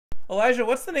Elijah,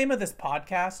 what's the name of this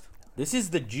podcast? This is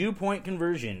the Jew Point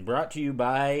Conversion, brought to you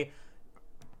by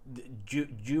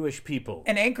Jewish people.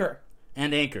 And Anchor.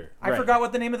 And Anchor. I forgot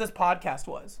what the name of this podcast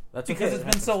was. That's because okay. It's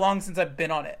been so long since I've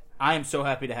been on it. I am so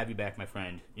happy to have you back, my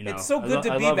friend. You know, it's so good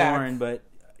to be love back. Oren, but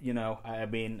you know, I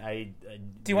mean,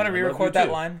 do you want to re-record that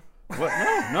line? What?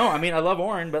 No. I mean, I love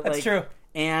Oren, but that's true.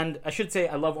 And I should say,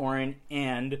 I love Oren,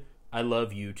 and I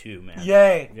love you too, man.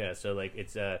 Yay! Yeah. So like,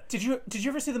 it's Did you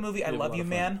ever see the movie I Love You,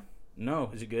 Man?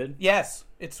 No. Is it good? Yes,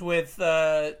 it's with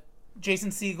Jason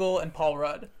Segel and Paul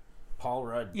Rudd. Paul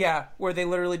Rudd. Yeah, where they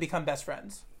literally become best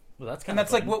friends. Well, that's kind of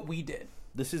fun. Like what we did.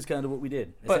 This is kind of what we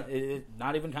did. But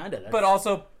not even kind of. But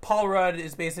also, Paul Rudd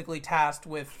is basically tasked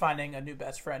with finding a new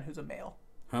best friend who's a male.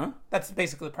 Huh? That's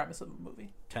basically the premise of the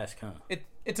movie. Task, huh?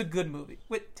 It's a good movie.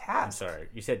 Wait, Task? I'm sorry.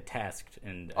 You said Tasked,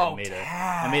 and Task.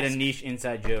 I made a niche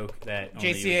inside joke that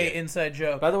only JCA inside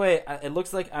joke. By the way, it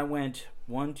looks like I went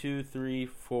 1, 2, 3,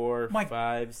 4,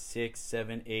 5, 6,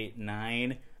 7, 8,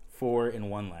 9, 4 in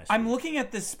 1 last I'm week. looking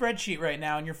at this spreadsheet right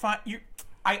now, and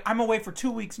I'm away for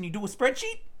 2 weeks, and you do a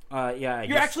spreadsheet? Yeah.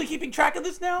 You're actually keeping track of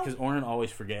this now? Because Oren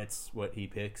always forgets what he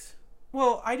picks.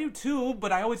 Well, I do too,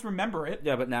 but I always remember it.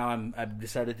 Yeah, but now I've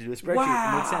decided to do a spreadsheet.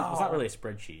 Wow. It makes sense. It's not really a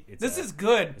spreadsheet. This is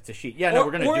good. It's a sheet. Yeah, no,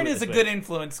 we're going to do it Oren this is a way. good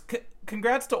influence.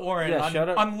 Congrats to Oren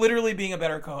on literally being a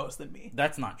better co-host than me.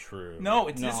 That's not true. No,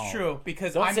 it is true.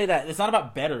 Because Don't say that. It's not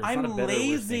about better. It's I'm not a better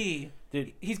lazy.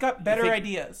 Dude, he's got better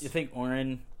ideas. You think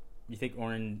Oren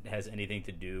has anything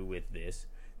to do with this?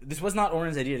 This was not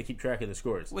Oren's idea to keep track of the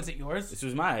scores. Was it yours? This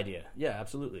was my idea. Yeah,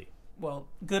 absolutely. Well,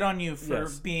 good on you for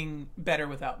being better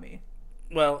without me.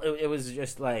 Well, it was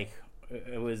just like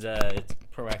it's a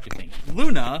proactive thing.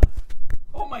 Luna.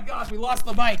 Oh my gosh, we lost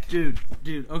the mic, dude.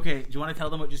 Okay, do you want to tell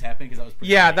them what just happened? Because that was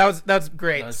pretty funny. That was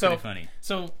great. That was pretty funny.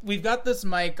 So we've got this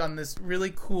mic on this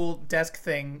really cool desk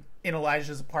thing in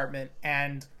Elijah's apartment,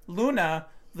 and Luna,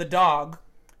 the dog,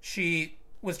 she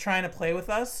was trying to play with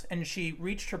us, and she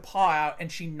reached her paw out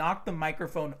and she knocked the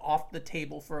microphone off the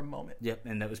table for a moment. Yep,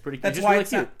 and that was pretty. That's why it's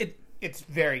cute. It's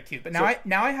very cute. But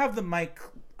now I have the mic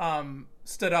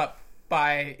stood up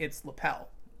by its lapel,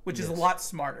 which is a lot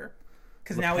smarter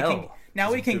because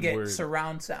now we can get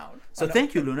surround sound. So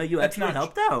thank you, Luna. You actually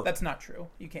helped out. That's not true.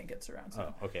 You can't get surround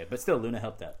sound. Oh, okay, but still, Luna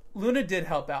helped out. Luna did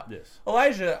help out. Yes.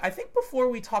 Elijah, I think before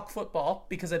we talk football,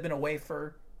 because I've been away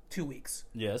for 2 weeks.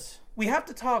 Yes. We have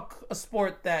to talk a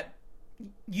sport that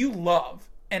you love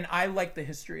and I like the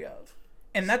history of.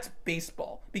 And that's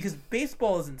baseball, because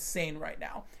baseball is insane right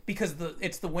now because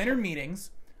it's the winter meetings.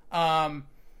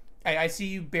 I see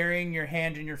you burying your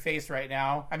hand in your face right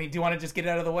now. I mean, do you want to just get it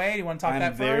out of the way? Do you want to talk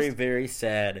that first? I'm very, very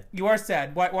sad. You are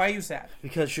sad. Why are you sad?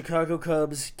 Because Chicago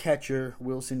Cubs catcher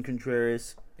Wilson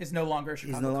Contreras is no longer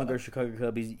a Chicago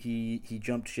Cub. He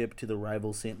jumped ship to the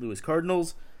rival St. Louis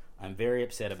Cardinals. I'm very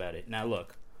upset about it. Now,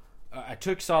 look, I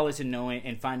took solace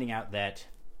in finding out that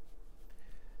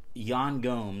Yan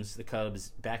Gomes, the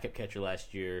Cubs' backup catcher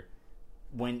last year,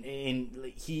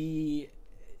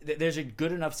 there's a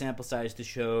good enough sample size to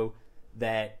show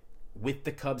that with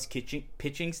the Cubs'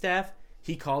 pitching staff,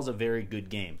 he calls a very good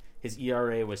game. His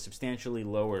ERA was substantially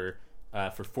lower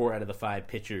for 4 out of the 5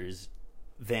 pitchers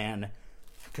than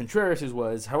Contreras'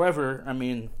 was. However, I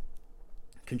mean,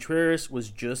 Contreras was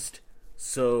just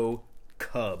so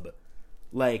Cub.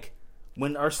 Like,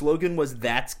 when our slogan was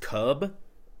 "That's Cub,"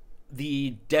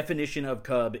 the definition of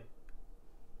Cub,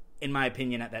 in my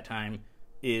opinion at that time,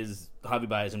 is Javi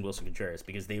Baez and Wilson Contreras,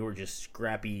 because they were just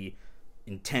scrappy,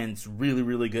 intense, really,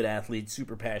 really good athletes,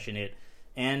 super passionate.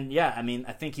 And yeah, I mean,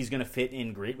 I think he's going to fit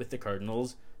in great with the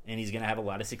Cardinals, and he's going to have a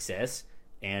lot of success,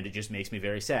 and it just makes me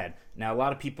very sad. Now, a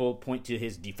lot of people point to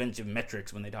his defensive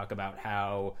metrics when they talk about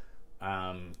how,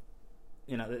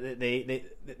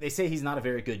 they say he's not a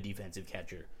very good defensive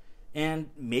catcher. And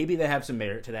maybe they have some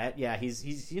merit to that. Yeah, he's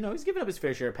given up his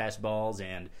fair share of pass balls,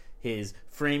 and his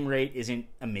frame rate isn't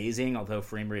amazing, although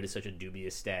frame rate is such a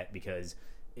dubious stat because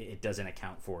it doesn't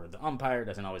account for the umpire,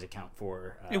 doesn't always account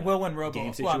for it will when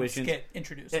game situations get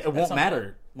introduced. It won't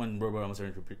matter when robo-umps are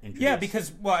introduced. Yeah,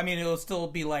 because it'll still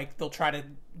be like they'll try to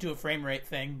do a frame rate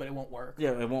thing, but it won't work.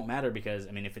 Yeah, it won't matter because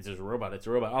if it's a robot, it's a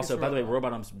robot. Also, by the way,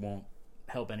 robot umps won't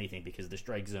help anything because the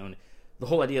strike zone. The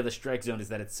whole idea of the strike zone is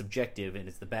that it's subjective and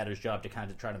it's the batter's job to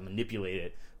kind of try to manipulate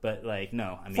it. But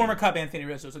former Cub Anthony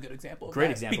Rizzo is a good example of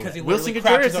great example because he Wilson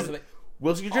Contreras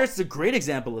is a great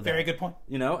example of that. Very good point.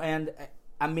 And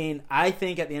I mean, I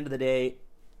think at the end of the day,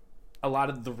 a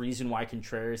lot of the reason why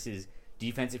Contreras'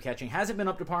 defensive catching hasn't been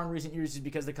up to par in recent years is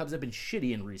because the Cubs have been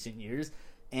shitty in recent years.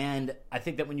 And I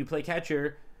think that when you play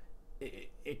catcher,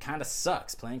 it kind of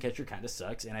sucks. Playing catcher kind of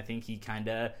sucks. And I think he kind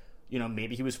of,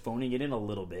 maybe he was phoning it in a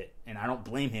little bit. And I don't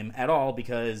blame him at all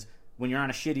because when you're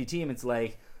on a shitty team, it's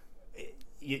like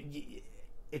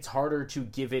it's harder to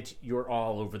give it your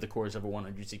all over the course of a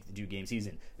 162 game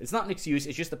season. It's not an excuse.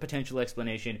 It's just a potential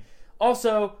explanation.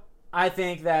 Also, I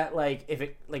think that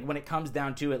when it comes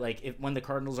down to it, when the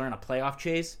Cardinals are in a playoff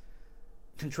chase,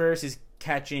 Contreras is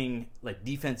catching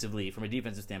defensively from a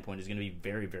defensive standpoint is going to be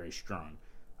very, very strong,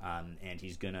 and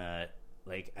he's gonna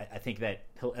I think that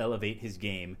he'll elevate his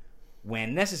game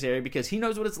when necessary because he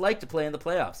knows what it's like to play in the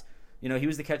playoffs. He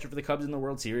was the catcher for the Cubs in the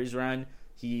World Series run.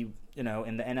 He, in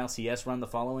the NLCS run the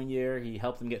following year, he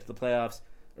helped them get to the playoffs,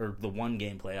 or the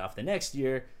one-game playoff the next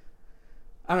year.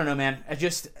 I don't know, man.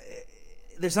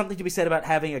 There's something to be said about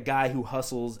having a guy who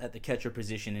hustles at the catcher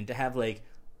position, and to have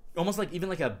almost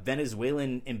even a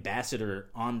Venezuelan ambassador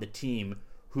on the team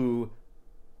who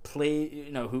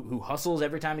who hustles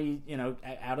every time he,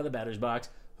 out of the batter's box,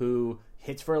 who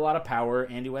hits for a lot of power,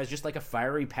 and who has just a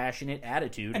fiery, passionate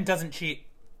attitude. And doesn't cheat.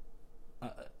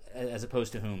 As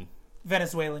opposed to whom?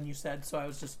 Venezuelan, you said, so I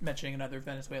was just mentioning another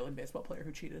Venezuelan baseball player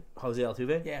who cheated. Jose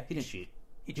Altuve? Yeah. He didn't cheat.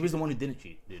 He was the one who didn't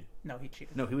cheat, dude. No, he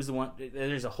cheated. No, he was the one.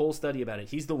 There's a whole study about it.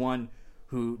 He's the one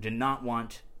who did not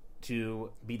want to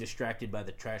be distracted by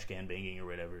the trash can banging or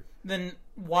whatever. Then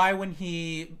why, when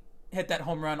he hit that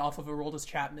home run off of Aroldis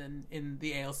Chapman in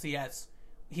the ALCS,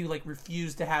 he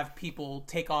refused to have people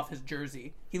take off his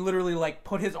jersey? He literally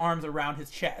put his arms around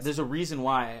his chest. There's a reason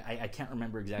why. I can't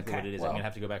remember exactly what it is. I'm gonna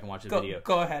have to go back and watch the video.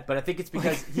 Go ahead. But I think it's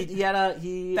because he had a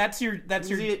he. That's your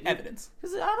evidence.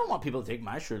 Because I don't want people to take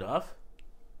my shirt off.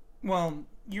 Well,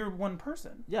 you're one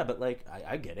person. Yeah, but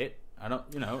I get it. I don't.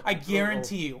 I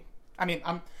guarantee you. I mean,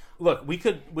 look. We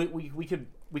could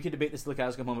debate this till the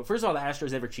cows come home. But first of all, the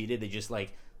Astros never cheated. They just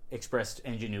expressed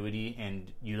ingenuity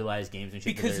and utilized gamesmanship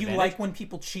because you advantage. like when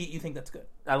people cheat. You think that's good.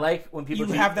 I like when people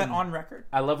cheat. You have that on record.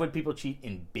 I love when people cheat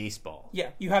in baseball.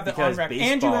 Yeah, you have that on record.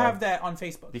 And you have that on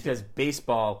Facebook. Because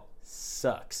baseball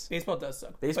sucks. Baseball does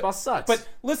suck. Baseball sucks. But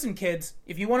listen, kids,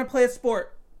 if you want to play a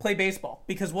sport, play baseball.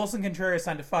 Because Wilson Contreras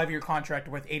signed a 5-year contract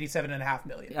worth $87.5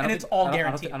 million. And it's all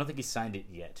guaranteed. I don't think he signed it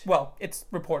yet. Well, it's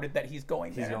reported that he's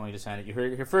going there. He's going to sign it. You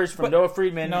heard it here first from Noah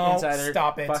Friedman, Insider.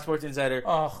 Stop it. Fox Sports Insider.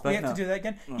 Oh, we have to do that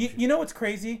again? You know what's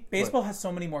crazy? Baseball has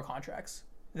so many more contracts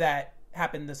that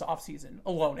happened this offseason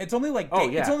alone. It's only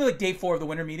it's only day 4 of the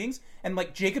winter meetings, and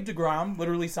Jacob deGrom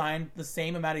literally signed the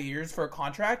same amount of years for a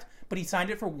contract, but he signed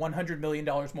it for $100 million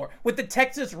more with the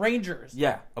Texas Rangers.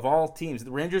 Yeah, of all teams.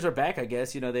 The Rangers are back, I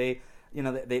guess. They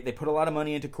put a lot of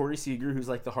money into Corey Seager, who's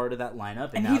the heart of that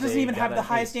lineup, and he doesn't even have the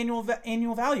highest annual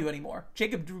value anymore.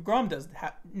 Jacob deGrom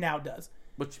now does.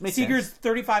 Which makes Seager's sense.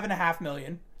 $35.5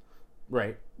 million.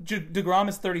 Right. deGrom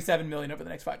is $37 million over the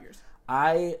next 5 years.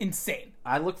 Insane.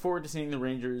 I look forward to seeing the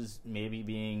Rangers maybe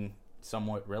being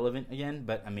somewhat relevant again,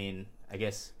 but I mean, I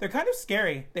guess they're kind of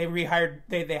scary. They hired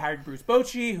Bruce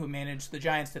Bochy, who managed the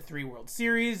Giants to 3 World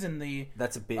Series in the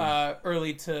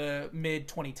early to mid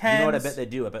 2010s. You know what I bet they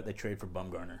do? I bet they trade for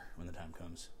Bumgarner when the time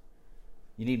comes.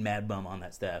 You need Mad Bum on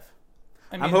that staff.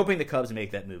 I'm hoping the Cubs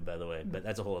make that move, by the way, but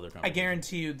that's a whole other conversation. I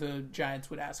guarantee you the Giants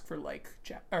would ask for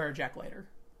Jack Leiter.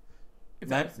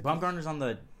 Bumgarner's on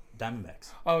the Diamondbacks.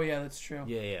 Oh yeah, that's true.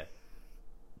 Yeah.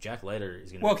 Jack Leiter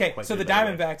is going to so the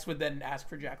Diamondbacks would then ask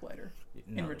for Jack Leiter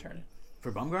in return.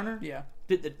 For Bumgarner? Yeah.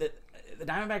 The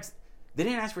Diamondbacks, they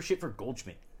didn't ask for shit for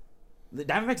Goldschmidt. The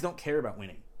Diamondbacks don't care about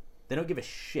winning. They don't give a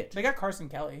shit. They got Carson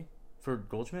Kelly. For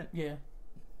Goldschmidt? Yeah.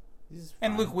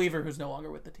 And Luke Weaver, who's no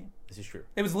longer with the team. This is true.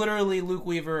 It was literally Luke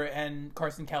Weaver and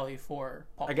Carson Kelly for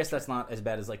Paul. I guess that's not as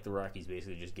bad as the Rockies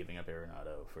basically just giving up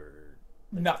Arenado for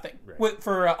nothing. Right.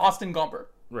 For Austin Gomber.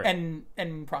 Right.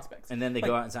 And prospects. And then they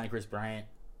go out and sign Chris Bryant.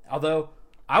 Although,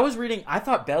 I was reading, I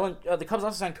thought the Cubs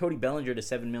also signed Cody Bellinger to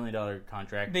 $7 million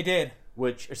contract. They did. Or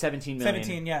 $17 million.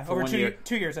 17, yeah. Over 2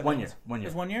 years. I think. 1 year. 1 year. It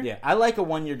was 1 year? Yeah. I like a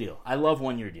 1 year deal. I love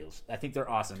 1 year deals. I think they're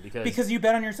awesome because you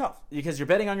bet on yourself. Because you're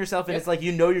betting on yourself, and it's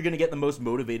you're going to get the most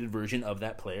motivated version of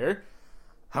that player.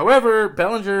 However,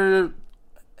 Bellinger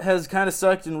has kind of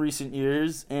sucked in recent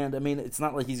years, and I mean, it's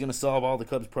not like he's going to solve all the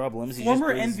Cubs' problems. He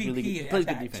former just MVP really he plays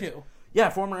at good defense. Too. Yeah,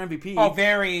 former MVP. Oh,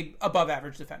 very above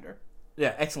average defender.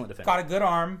 Yeah, excellent defender. Got a good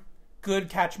arm, good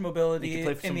catch mobility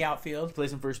in the outfield. He plays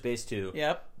some first base too.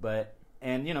 Yep.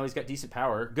 And he's got decent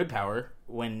power, good power.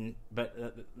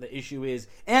 But the issue is,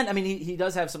 and I mean, he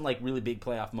does have some really big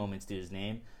playoff moments to his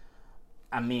name.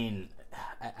 I mean,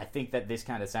 I think that this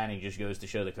kind of signing just goes to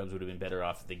show the Cubs would have been better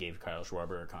off if they gave Kyle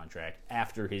Schwarber a contract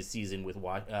after his season with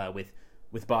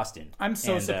Boston. I'm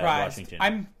so surprised. Washington.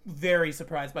 I'm very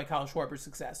surprised by Kyle Schwarber's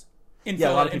success in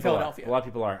a lot of Philadelphia. A lot of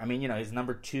people are. I mean, he's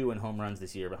number 2 in home runs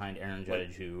this year behind Aaron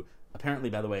Judge, who apparently,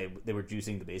 by the way, they were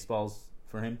juicing the baseballs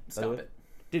for him. Stop it.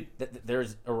 Dude,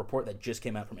 there's a report that just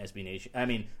came out from SB Nation. I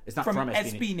mean, it's not From from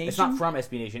SB Nation? It's not from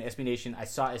SB Nation. SB Nation. I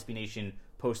saw SB Nation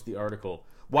post the article.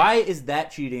 Why is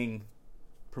that cheating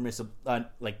permissible?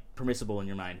 Permissible in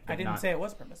your mind? I didn't say it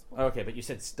was permissible. Okay, but you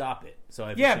said stop it. So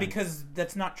I've Yeah, assumed- because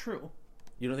that's not true.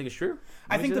 you don't think it's true?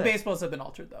 I Let me think see the that. baseballs have been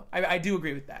altered, though. I do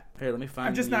agree with that. Here, let me find.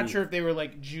 I'm just not the- sure if they were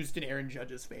like juiced in Aaron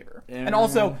Judge's favor. Aaron And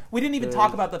also, we didn't even talk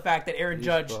Judge about the fact that Aaron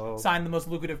Judge baseball. signed the most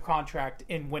lucrative contract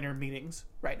in winter meetings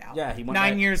right now. Yeah, he won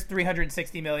 9 that- years,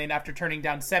 $360 million after turning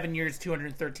down 7 years,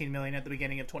 $213 million at the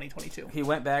beginning of 2022. He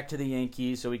went back to the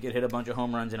Yankees so he could hit a bunch of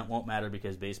home runs, and it won't matter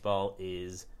because baseball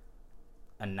is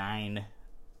a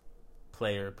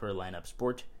 9-player per lineup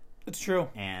sport, It's true.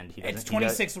 and he doesn't. It's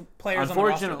 26 players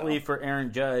Unfortunately on the roster, for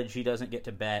Aaron Judge, he doesn't get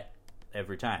to bat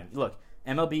every time. Look,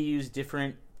 MLB used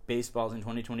different baseballs in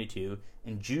 2022,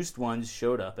 and juiced ones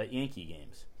showed up at Yankee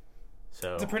games.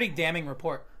 So It's a pretty damning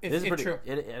report. If this is it's pretty, true.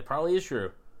 It probably is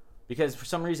true, because for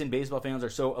some reason baseball fans are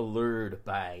so allured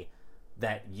by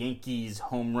that Yankees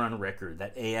home run record,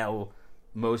 that AL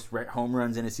most home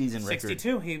runs in a season record.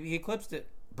 62. He eclipsed it.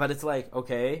 But it's like,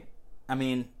 okay, I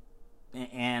mean,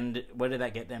 and what did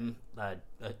that get them?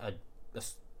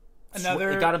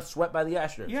 Another- it got them swept by the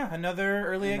Astros. Yeah, another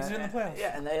early exit in the playoffs.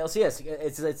 Yeah, and the ALCS.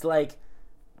 It's like,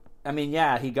 I mean,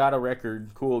 yeah, he got a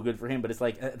record. Cool, good for him. But it's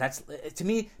like that's to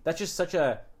me that's just such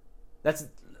a that's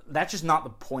just not the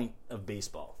point of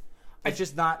baseball. It's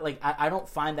just not like I don't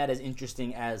find that as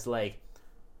interesting as like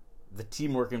the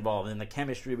teamwork involved and the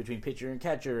chemistry between pitcher and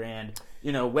catcher and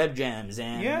web gems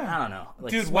and Yeah. I don't know,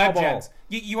 like Dude, small web ball. gems.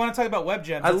 You want to talk about web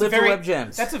gems? I That's live a for very, web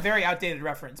gems. That's a very outdated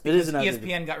reference is because an outdated-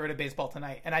 ESPN got rid of baseball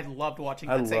tonight, and I loved watching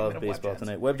I that segment love of baseball web gems.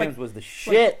 tonight. Web Like- gems was the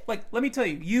shit. Like, let me tell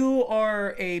you, you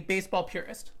are a baseball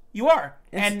purist. You are,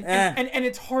 and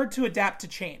it's hard to adapt to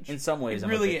change. In some ways, it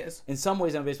really is. is. In some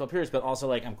ways, I'm a baseball purist, but also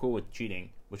like I'm cool with cheating,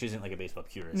 which isn't like a baseball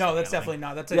purist. No, that's kind of definitely thing.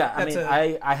 not. That's a Yeah,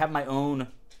 that's I have my own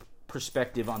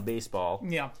perspective on baseball.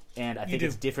 Yeah, And I you think do.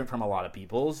 it's different from a lot of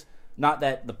people's. Not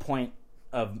that the point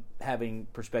of having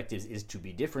perspectives is to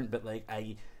be different, but like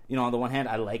on the one hand,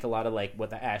 I like a lot of like what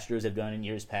the Astros have done in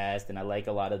years past, and I like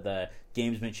a lot of the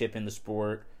gamesmanship in the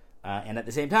sport. And at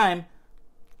the same time,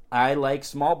 I like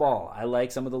small ball. I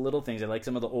like some of the little things. I like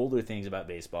some of the older things about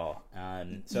baseball.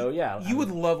 So yeah, you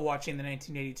would love watching the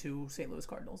 1982 St. Louis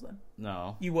Cardinals. Then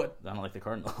no, you would. I don't like the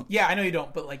Cardinals. Yeah, I know you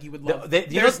don't, but like you would love Their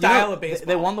their style of baseball.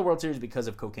 They won the World Series because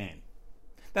of cocaine.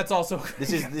 That's also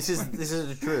This is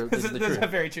the truth. This is the That's truth. a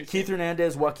very true. Keith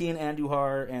Hernandez, Joaquin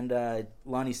Andujar, and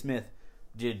Lonnie Smith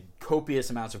did copious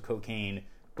amounts of cocaine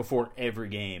before every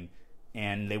game,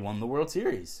 and they won the World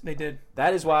Series. They did.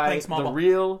 That is why Playing small the ball.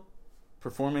 real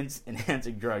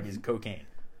performance-enhancing drug is cocaine.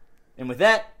 And with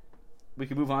that, we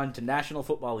can move on to National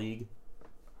Football League.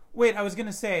 Wait, I was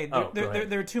gonna say Oh, go ahead.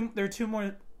 there are two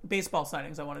more baseball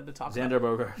signings I wanted to talk about. Xander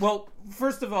Bogaerts. Well,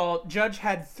 first of all, Judge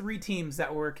had 3 teams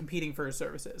that were competing for his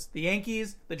services. The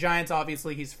Yankees, the Giants,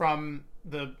 obviously, he's from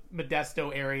the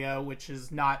Modesto area, which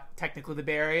is not technically the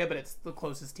Bay Area, but it's the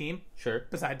closest team, Sure.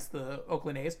 besides the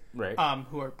Oakland A's, Right.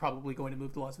 who are probably going to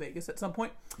move to Las Vegas at some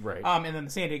point. Right. And then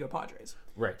the San Diego Padres.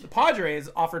 Right. The Padres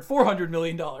offered $400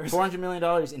 million. $400 million,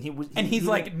 and he was... And he's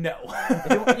like, no.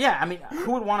 Yeah, I mean,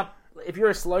 who would want to... If you're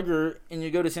a slugger and you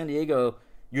go to San Diego,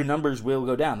 your numbers will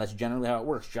go down. That's generally how it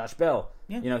works. Josh Bell,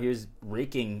 Yeah. he was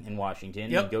raking in Washington.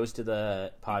 Yep. He goes to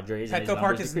the Padres. and his Petco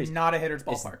Park numbers is decrease. not a hitter's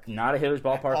It's ballpark. not a hitter's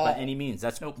ballpark by all. any means.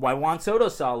 That's Nope. why Juan Soto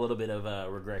saw a little bit of a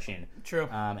regression. True.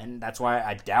 And that's why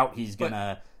I doubt he's going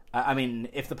to... I mean,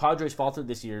 if the Padres faltered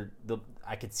this year,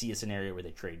 I could see a scenario where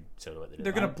they trade Soto at the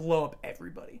They're deadline. going to blow up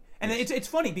everybody. And it's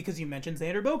funny because you mentioned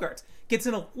Xander Bogaerts. Gets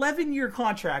an 11-year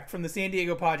contract from the San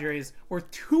Diego Padres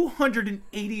worth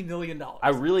 $280 million. I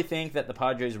really think that the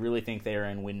Padres really think they are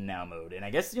in win-now mode. And I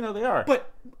guess, they are.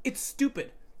 But it's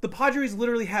stupid. The Padres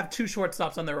literally have 2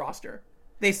 shortstops on their roster.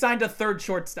 They signed a 3rd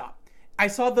shortstop. I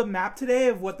saw the map today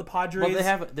of what the Padres...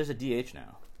 Well, there's a DH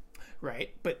now.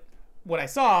 Right, but what I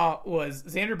saw was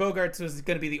Xander Bogaerts was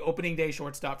going to be the opening day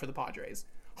shortstop for the Padres.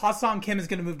 Ha-Sung Kim is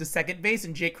going to move to second base,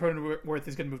 and Jake Cronenworth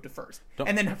is going to move to first.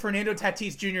 And then Fernando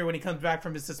Tatis Jr., when he comes back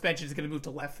from his suspension, is going to move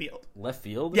to left field. Left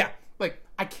field? Yeah, like,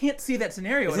 I can't see that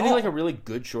scenario Isn't at he all. like a really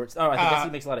good shortstop? Oh, I guess he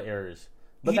makes a lot of errors.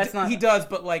 But that's not... He does,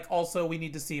 but, like, also we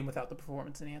need to see him without the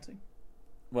performance enhancing.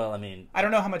 Well, I mean... I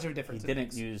don't know how much of a difference He it didn't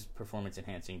makes. use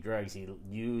performance-enhancing drugs. He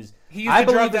used a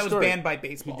drug that was banned by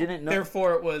baseball. He didn't know...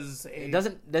 Therefore, it was a... It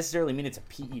doesn't necessarily mean it's a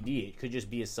PED. It could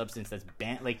just be a substance that's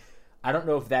banned. Like, I don't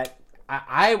know if that...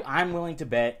 I'm willing to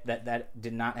bet that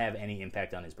did not have any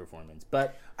impact on his performance.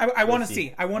 But I want to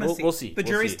see. I want to see. We'll see. The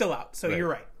jury's still out, so Right. you're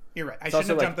right. You're right. I It's shouldn't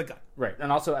have also, jumped the gun. Right.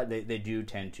 And also, they do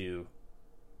tend to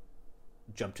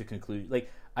jump to conclusion.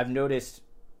 Like, I've noticed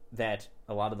that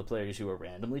a lot of the players who are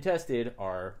randomly tested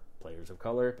are players of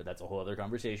color, but that's a whole other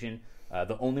conversation.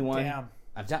 The only one, Damn.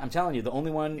 I'm telling you, the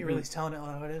only one. You're really telling it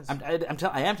how it is. I am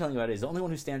telling you how it is. The only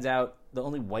one who stands out, the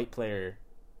only white player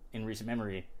in recent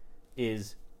memory,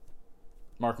 is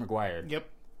Mark McGuire. Yep.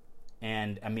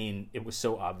 And I mean, it was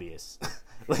so obvious.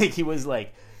 Like he was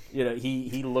like,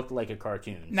 he looked like a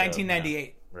cartoon.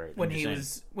 1998, right? when he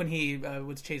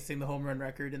was chasing the home run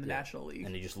record in the National League,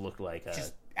 and he just looked like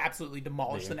just absolutely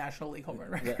demolished the National League home run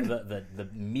record. The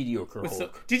mediocre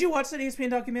Hulk. Did you watch that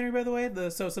ESPN documentary, by the way, the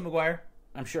Sosa McGuire?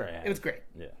 I'm sure I have. It was great.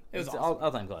 Yeah, it was it's awesome.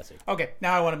 All-time classic. Okay,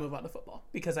 now I want to move on to football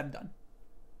because I'm done.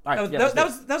 All right, that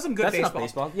was some good that's baseball.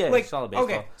 Baseball. Yeah, like, solid baseball.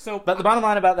 Okay, so but the bottom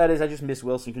line about that is I just miss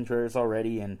Wilson Contreras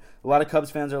already, and a lot of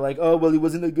Cubs fans are like, "Oh, well, he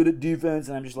wasn't that good at defense,"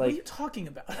 and I'm just like, "What are you talking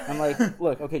about?" I'm like,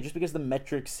 "Look, okay, just because the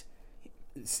metrics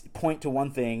point to one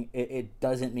thing, it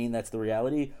doesn't mean that's the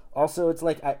reality." Also, it's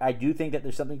like I do think that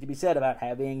there's something to be said about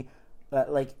having, I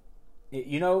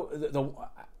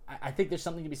think there's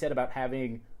something to be said about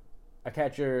having a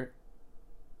catcher,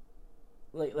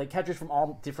 like catchers from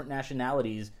all different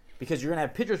nationalities. Because you're going to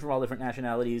have pitchers from all different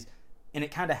nationalities, and it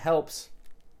kind of helps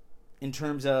in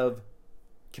terms of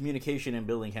communication and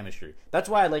building chemistry. That's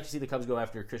why I'd like to see the Cubs go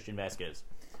after Christian Vasquez.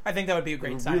 I think that would be a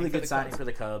great signing. Really good signing for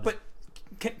the Cubs. But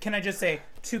can I just say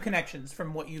two connections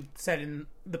from what you said in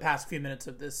the past few minutes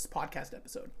of this podcast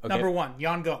episode? Okay. Number one,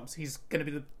 Yan Gomes. He's going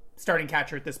to be the starting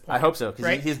catcher at this point. I hope so, because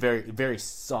right? he's very, very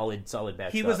solid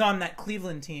backstop. He was on that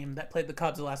Cleveland team that played the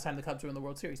Cubs the last time the Cubs were in the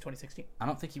World Series, 2016. I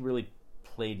don't think he really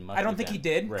played much. I don't think he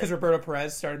did, because right. Roberto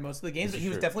Perez started most of the games, but he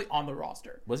was definitely on the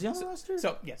roster. Was he on the roster?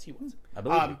 So, yes, he was. I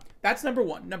believe you. That's number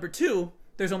one. Number two,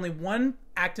 there's only one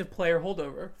active player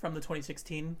holdover from the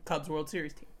 2016 Cubs World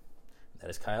Series team. That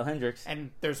is Kyle Hendricks.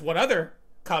 And there's one other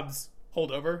Cubs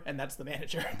holdover, and that's the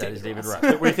manager. That is David Ross.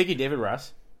 Were you thinking David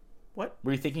Ross? What?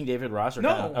 Were you thinking David Ross or no?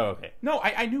 Kyle? Oh, okay. No,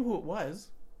 I knew who it was.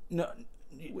 No.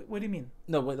 What do you mean?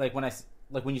 No, like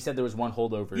when you said there was one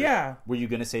holdover. Yeah. Were you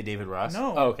going to say David Ross?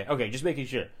 No. Oh, okay. Okay, just making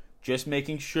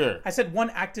sure. I said one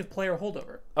active player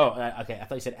holdover. Oh, okay. I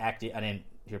thought you said active. I didn't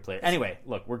hear player. Anyway,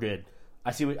 look, we're good.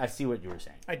 I see what you were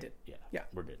saying. I did. Yeah.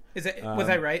 We're good. Was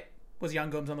I right? Was Yan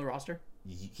Gomes on the roster?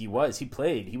 He was. He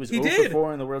played. He was 0 for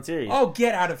 4 in the World Series. Oh,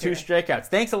 get out of here. 2 strikeouts.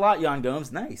 Thanks a lot, Yan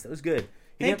Gomes. Nice. That was good.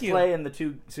 He Thank didn't you. play in the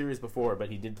 2 series before, but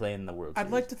he did play in the World Series.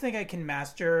 I'd like to think I can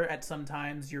master at some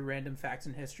times your random facts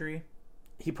in history.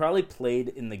 He probably played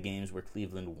in the games where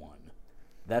Cleveland won.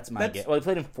 That's my guess. Well, he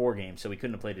played in 4 games, so he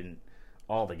couldn't have played in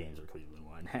all the games where Cleveland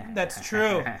won. That's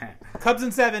true. Cubs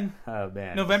in 7. Oh,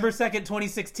 man. November 2nd,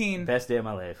 2016. Best day of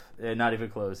my life. Not even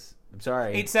close. I'm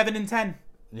sorry. 8-7 and 10.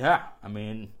 Yeah, I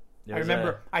mean... I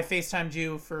remember I FaceTimed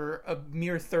you for a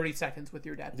mere 30 seconds with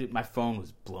your dad. Dude, my phone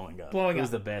was blowing up. It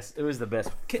was the best. It was the best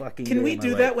fucking Can day we of my do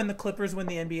life. that when the Clippers win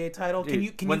the NBA title?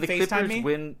 Dude, can when you the FaceTime Clippers me?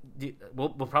 win, we'll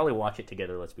probably watch it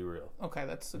together, let's be real. Okay,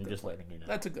 that's a I'm good just point. letting you know.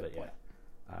 That's a good point.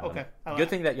 Yeah. Okay. Good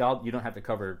thing that you don't have to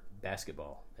cover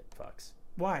basketball at Fox.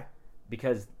 Why?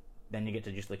 Because then you get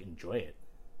to just enjoy it.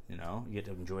 You know? You get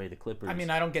to enjoy the Clippers. I mean,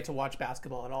 I don't get to watch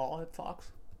basketball at all at Fox.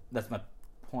 That's my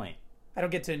point. I don't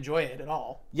get to enjoy it at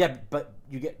all. Yeah, but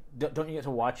don't you get to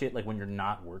watch it when you're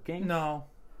not working? No.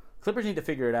 Clippers need to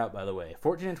figure it out, by the way.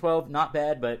 14-12, not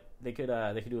bad, but they could do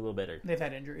a little better. They've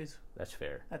had injuries. That's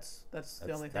fair. That's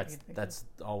the only thing. That's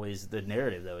always the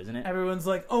narrative, though, isn't it? Everyone's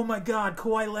like, "Oh my God,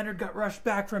 Kawhi Leonard got rushed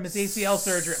back from his ACL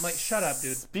surgery." I'm like, "Shut up,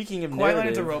 dude." Speaking of Kawhi narrative,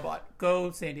 Leonard's a robot.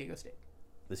 Go San Diego State.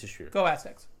 This is true. Go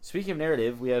Aztecs. Speaking of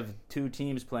narrative, we have 2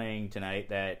 teams playing tonight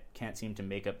that can't seem to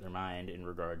make up their mind in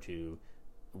regard to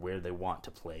where they want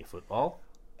to play football.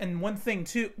 And one thing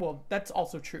too, well, that's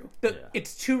also true.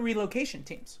 It's 2 relocation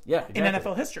teams. Yeah, exactly. In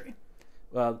NFL history.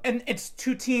 Well, and it's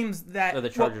 2 teams that the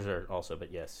Chargers are also,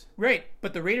 but yes. Right,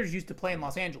 but the Raiders used to play in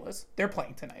Los Angeles. They're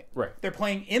playing tonight. Right. They're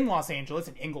playing in Los Angeles,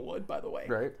 in Inglewood, by the way.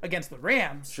 Right. Against the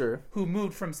Rams. Sure. Who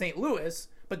moved from St. Louis,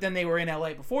 but then they were in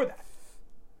LA before that.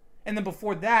 And then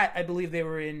before that, I believe they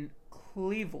were in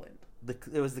Cleveland.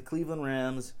 It was the Cleveland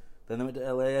Rams. Then they went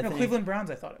to LA, I think. Cleveland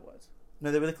Browns, I thought it was.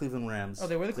 No, they were the Cleveland Rams. Oh,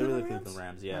 they were the Cleveland Rams? Cleveland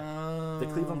Rams, yeah. The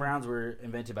Cleveland Browns were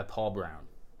invented by Paul Brown.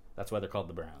 That's why they're called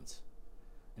the Browns.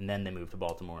 And then they moved to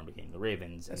Baltimore and became the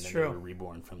Ravens. That's and then true. They were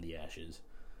reborn from the ashes.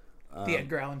 The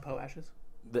Edgar Allan Poe ashes.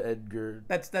 The Edgar.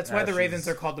 That's why the Ravens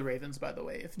are called the Ravens, by the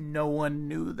way, if no one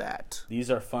knew that. These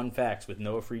are fun facts with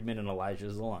Noah Friedman and Elijah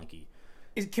Zelonke.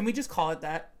 Can we just call it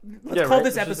that? Let's call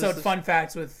this episode Fun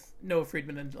Facts with Noah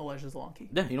Friedman and Elijah Zelonke.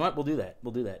 Yeah, you know what? We'll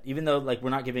do that. Even though we're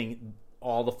not giving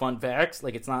all the fun facts,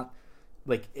 it's not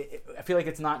I feel like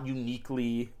it's not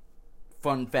uniquely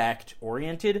fun fact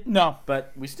oriented. No.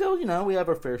 But we still, we have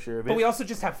our fair share of it. But we also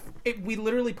just have... we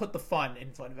literally put the fun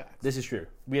in fun facts. This is true.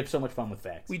 We have so much fun with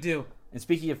facts. We do. And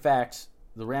speaking of facts,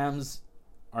 the Rams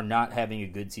are not having a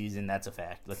good season. That's a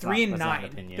fact. That's 3-9. not an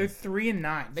opinion. They're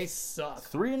 3-9. They suck.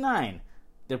 3-9.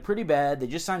 They're pretty bad. They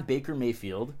just signed Baker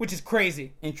Mayfield. Which is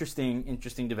crazy.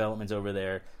 Interesting developments over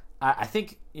there. I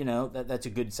think, that's a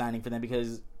good signing for them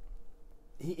because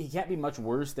he can't be much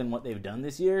worse than what they've done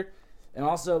this year. And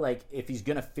also, like, if he's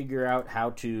going to figure out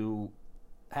how to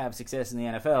have success in the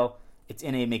NFL, it's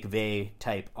in a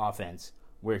McVay-type offense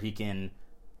where he can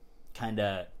kind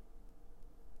of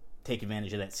take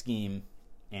advantage of that scheme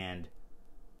and,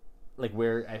 like,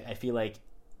 where I feel like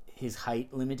his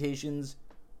height limitations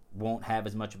won't have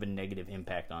as much of a negative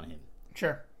impact on him.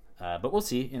 Sure. But we'll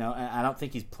see. I don't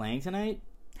think he's playing tonight.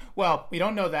 Well, we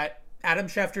don't know that. Adam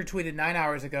Schefter tweeted 9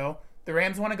 hours ago, the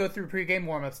Rams want to go through pregame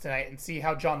warmups tonight and see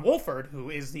how John Wolford, who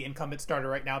is the incumbent starter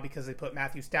right now because they put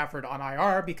Matthew Stafford on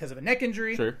IR because of a neck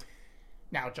injury. Sure.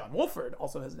 Now John Wolford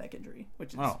also has a neck injury,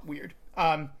 which is weird.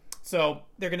 So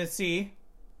they're going to see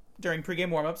during pregame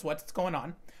warmups what's going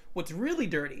on. What's really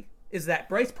dirty is that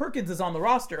Bryce Perkins is on the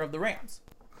roster of the Rams.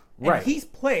 And Right. he's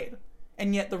played.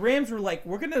 And yet the Rams were like,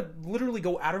 we're going to literally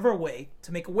go out of our way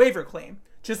to make a waiver claim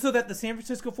just so that the San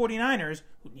Francisco 49ers,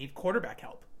 who need quarterback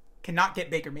help, cannot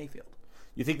get Baker Mayfield.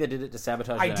 You think they did it to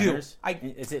sabotage I the do. Niners?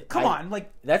 Come on,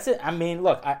 like That's it. I mean,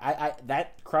 look, I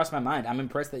that crossed my mind. I'm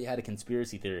impressed that you had a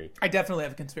conspiracy theory. I definitely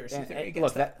have a conspiracy theory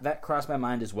against Look, that crossed my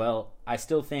mind as well. I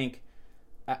still think,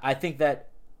 I think that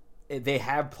they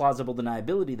have plausible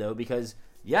deniability though, because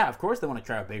of course they want to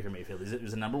try out Baker Mayfield. It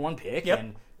was a number one pick, Yep.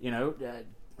 and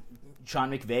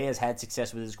Sean McVay has had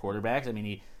success with his quarterbacks. I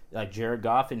mean, Jared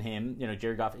Goff and him.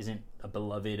 Jared Goff isn't a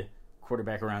beloved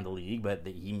quarterback around the league, but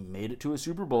he made it to a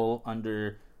Super Bowl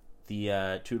under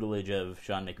the tutelage of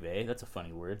Sean McVay. That's a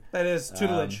funny word. That is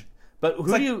tutelage. But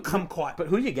who do you kumquat? But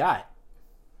who you got?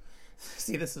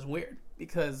 See, this is weird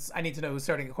because I need to know who's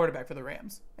starting a quarterback for the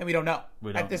Rams, and we don't know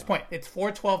at this point. It's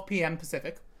 4:12 p.m.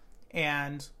 Pacific,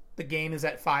 and the game is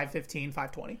at 5:15,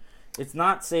 5:20. It's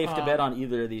not safe to bet on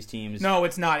either of these teams. No,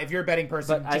 it's not. If you're a betting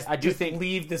person, But I do think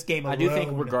leave this game alone. I do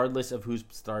think regardless of who's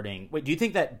starting. Wait, do you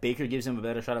think that Baker gives him a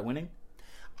better shot at winning?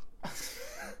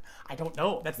 I don't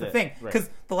know. That's the thing. Right. Because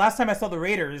the last time I saw the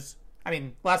Raiders,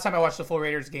 last time I watched the full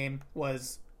Raiders game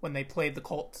was when they played the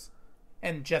Colts,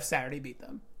 and Jeff Saturday beat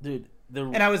them. Dude,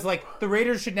 and I was like, the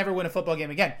Raiders should never win a football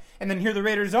game again. And then here the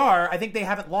Raiders are. I think they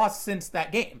haven't lost since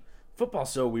that game.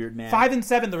 Football's so weird, man.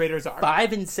 5-7 the Raiders are.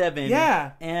 5-7.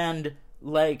 Yeah. And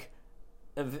like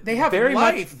they have very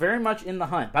life. very much in the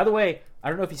hunt. By the way, I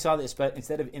don't know if you saw this, but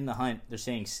instead of in the hunt, they're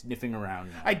saying sniffing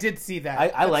around now. I did see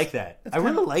that. I like that. I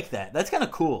really like that. That's kind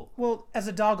of cool. Well, as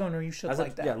a dog owner, you should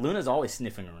like that. Yeah, Luna's always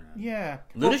sniffing around. Yeah.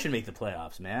 Luna should make the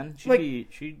playoffs, man.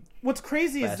 What's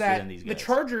crazy is faster that than these the guys.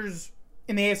 Chargers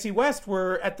in the AFC West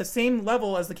were at the same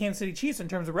level as the Kansas City Chiefs in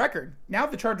terms of record. Now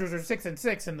the Chargers are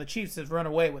 6-6, and the Chiefs have run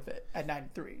away with it at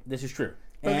 9-3. This is true.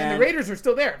 And the Raiders are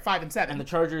still there at 5-7. And the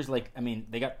Chargers,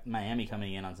 they got Miami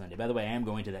coming in on Sunday. By the way, I am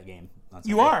going to that game on Sunday.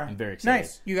 You are? I'm very excited.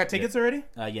 Nice. You got tickets already?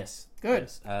 Yes. Good.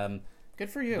 Yes. Good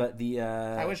for you. But the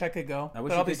I wish I could go, I wish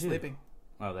but you I'll be could too. sleeping.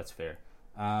 Oh, that's fair.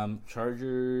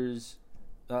 Chargers.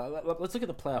 Let's look at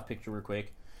the playoff picture real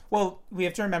quick. Well, we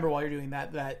have to remember while you're doing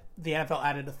that the NFL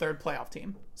added a third playoff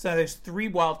team. So there's 3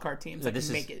 wildcard teams that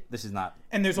can make it. This is not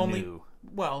And there's only... new.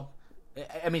 Well...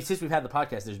 I mean, since we've had the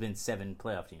podcast, there's been 7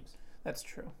 playoff teams. That's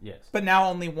true. Yes. But now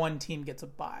only one team gets a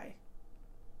bye.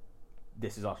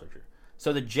 This is also true.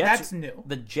 So the Jets... That's new.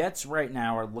 The Jets right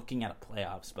now are looking at a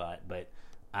playoff spot, but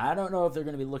I don't know if they're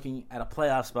going to be looking at a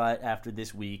playoff spot after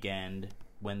this weekend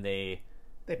when they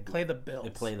play the Bills. They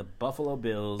play the Buffalo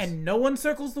Bills. And no one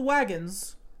circles the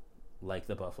wagons. Like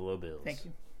the Buffalo Bills. Thank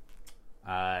you.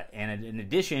 And in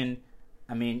addition,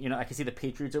 I mean, I can see the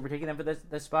Patriots overtaking them for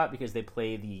this spot because they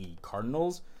play the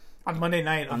Cardinals on Monday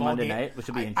night. Which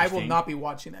will be interesting. I will not be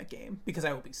watching that game because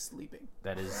I will be sleeping.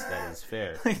 That is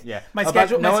fair. Yeah, my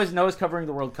schedule. Noah's covering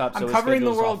the World Cup. I'm covering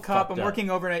the World Cup. I'm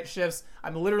working overnight shifts.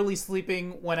 I'm literally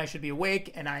sleeping when I should be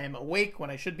awake, and I am awake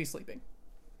when I should be sleeping.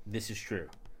 This is true.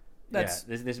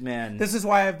 This man. This is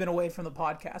why I've been away from the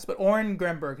podcast. But Oren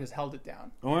Grenberg has held it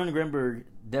down. Oren Grenberg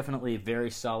definitely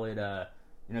very solid.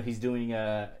 He's doing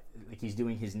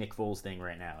his Nick Foles thing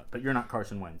right now. But you're not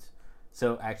Carson Wentz,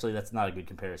 so actually that's not a good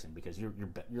comparison because you're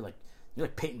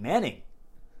like Peyton Manning.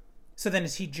 So then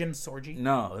is he Jim Sorgi?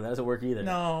 No, that doesn't work either.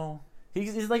 No,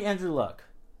 he's like Andrew Luck.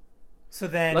 So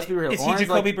then let's be real. Is he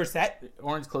Jacoby Brissett?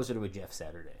 Oren's closer to a Jeff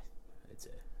Saturday, I'd say.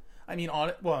 I mean,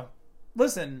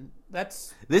 listen.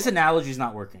 That's This analogy is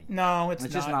not working. no, it's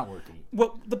It's just not working.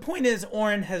 Well, the point is,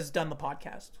 Oren has done the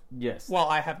podcast. Yes. Well,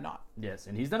 I have not. Yes,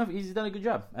 and he's done a good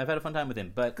job. I've had a fun time with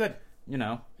him. But Good. you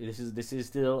know, this is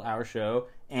still our show,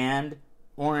 and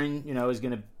Oren, you know, is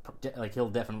gonna he'll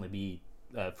definitely be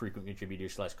a frequent contributor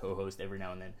 / co-host every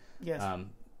now and then. Yes. And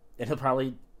he'll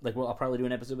probably I'll probably do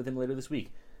an episode with him later this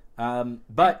week.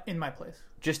 But In my place.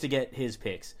 just to get his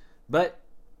picks. But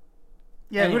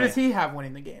Yeah, Anyway. who does he have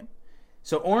winning the game?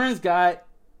 so Oren's got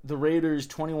the Raiders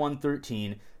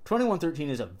 21-13. 21-13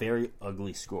 is a very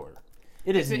ugly score.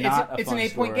 It is not it's a an fun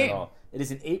 8-point score game. at all. It is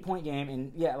an 8-point game,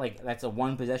 and yeah, that's a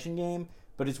one possession game.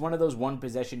 But it's one of those one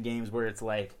possession games where it's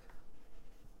like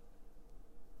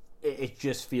it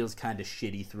just feels kind of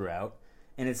shitty throughout,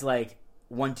 and it's like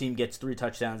one team gets 3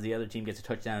 touchdowns, the other team gets a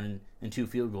touchdown and 2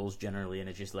 field goals generally, and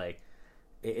it's just like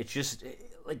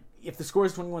like if the score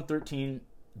is 21-13,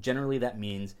 generally that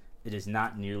means it is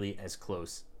not nearly as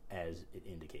close as it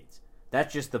indicates.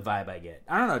 That's just the vibe I get.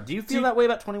 I don't know. Do you feel that way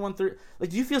about 21-13? Like,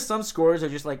 do you feel some scores are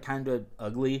just like kind of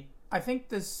ugly? I think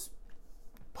this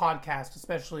podcast,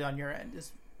 especially on your end,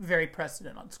 is very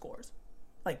precedent on scores.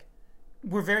 Like,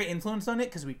 we're very influenced on it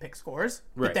because we pick scores,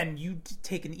 Right. but then you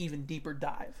take an even deeper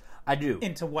dive I do.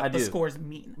 into what I the do. scores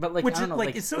mean. But like, which I don't know,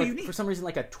 like is so unique. For some reason,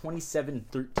 like a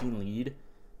 27-13 lead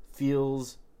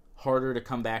feels harder to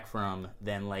come back from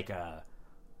than a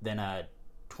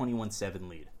 21-7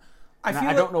 lead.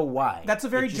 I don't know why. That's a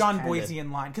very It just John kinda-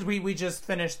 Boysian line because we just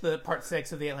finished the part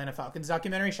 6 of the Atlanta Falcons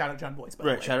documentary. Shout out John Boyce. By the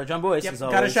Right, way. shout out John Boyce. Yep, as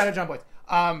gotta always. shout out John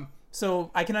Boyce. So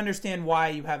I can understand why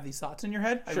you have these thoughts in your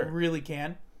head. Sure. I really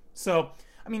can. So,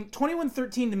 I mean,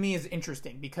 21-13 to me is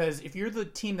interesting because if you're the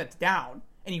team that's down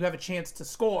and you have a chance to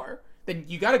score, then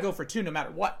you got to go for 2 no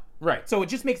matter what. Right. So it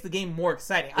just makes the game more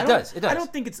exciting. It does. I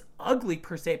don't think it's ugly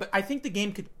per se, but I think the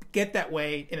game could get that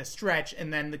way in a stretch,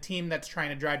 and then the team that's trying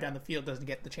to drive down the field doesn't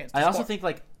get the chance to I score. also think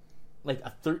like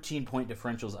a 13-point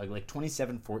differential is ugly. Like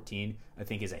 27-14, I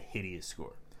think is a hideous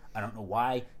score. I don't know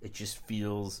why. It just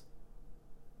feels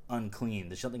unclean.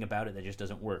 There's something about it that just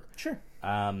doesn't work. Sure.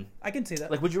 I can see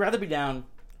that. Like, would you rather be down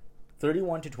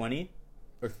 31-20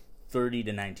 or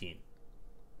 30-19?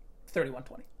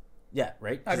 31-20. Yeah,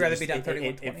 right. I'd rather be down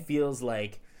 31-20. It feels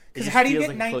like Because how do you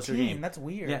feels get like a closer 19? game. That's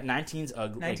weird. Yeah, 19's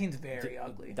ugly. 19's very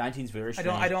ugly. 19's very I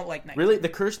strange. don't like 19. Really, the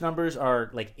cursed numbers are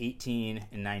like 18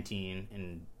 and 19,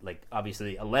 and like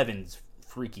obviously 11's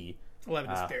freaky.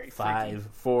 11 is very 5, freaky.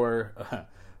 4,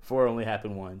 4 only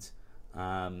happened once.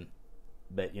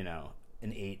 But you know,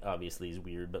 an 8 obviously is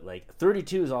weird. But like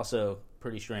 32 is also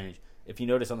pretty strange. If you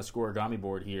notice on the scoregami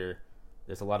board here,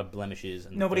 there's a lot of blemishes.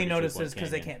 In the Nobody 32 notices point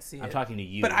because they canyon. can't see it. I'm talking to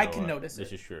you, But I Noah. can notice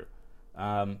This it. is true.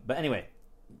 But anyway,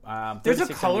 There's a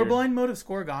 3600 colorblind mode of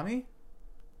scoregami?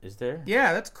 Is there?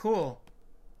 Yeah, that's cool.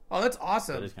 Oh, that's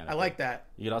awesome. That is kinda I cool. like that.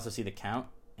 You could also see the count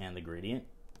and the gradient,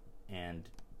 and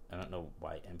I don't know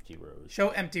why empty rows. Show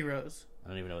empty rows. I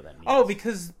don't even know what that means. Oh,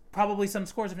 because probably some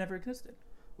scores have never existed.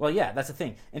 Well, yeah, that's the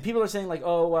thing. And people are saying like,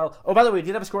 oh, well, oh, by the way, we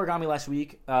did have a scoregami last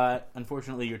week.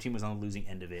 Unfortunately, your team was on the losing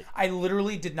end of it. I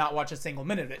literally did not watch a single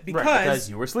minute of it because, Right, because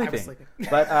you were I sleeping. was sleeping.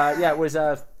 But yeah, it was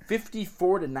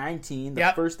 54-19, the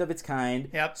Yep. first of its kind.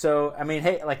 Yep. So I mean,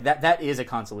 hey, like that is a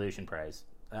consolation prize.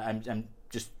 I'm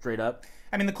just straight up.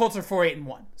 I mean, the Colts are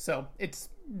 4-8-1, so it's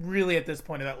really at this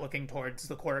point about looking towards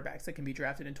the quarterbacks that can be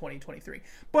drafted in 2023.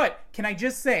 But can I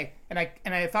just say, and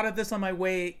I thought of this on my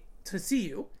way to see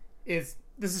you, is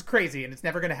this is crazy and it's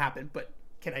never going to happen. But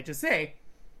can I just say,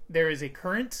 there is a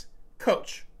current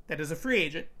coach that is a free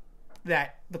agent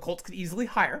that the Colts could easily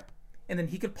hire, and then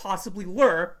he could possibly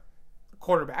lure a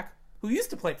quarterback who used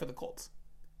to play for the Colts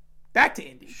back to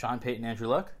Indy. Sean Payton, Andrew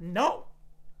Luck. No,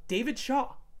 David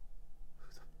Shaw,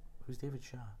 Who's David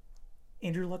Shaw?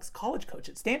 Andrew Luck's college coach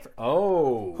at Stanford.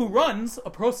 Oh, Who runs a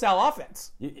pro style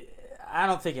offense. I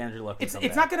don't think Andrew Luck. It's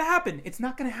not going to happen. It's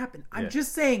not going to happen. I'm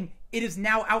just saying it is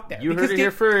now out there. You heard it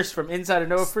here first from inside of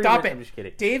Noah Freeman. Stop it. I'm just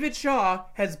kidding. David Shaw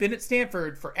has been at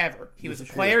Stanford forever. He was a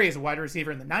player. He was a wide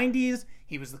receiver in the 90s.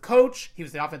 He was the coach. He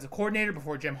was the offensive coordinator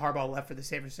before Jim Harbaugh left for the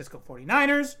San Francisco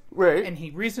 49ers. Right. And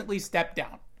he recently stepped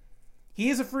down. He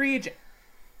is a free agent.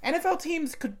 NFL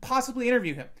teams could possibly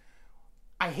interview him.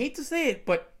 I hate to say it,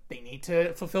 but they need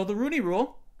to fulfill the Rooney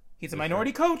Rule. He's a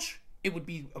minority coach. It would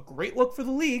be a great look for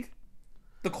the league.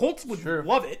 The Colts would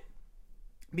love it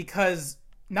because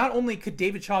not only could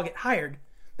David Shaw get hired,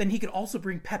 then he could also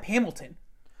bring Pep Hamilton,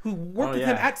 who worked with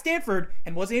him at Stanford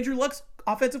and was Andrew Luck's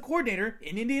offensive coordinator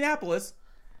in Indianapolis.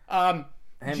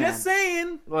 Just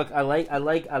saying. Look, I like. I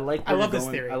love this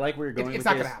theory. I like where you're going It's with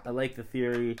not this. gonna happen. I like the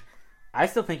theory. I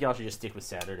still think y'all should just stick with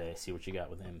Saturday. See what you got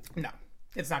with him. No,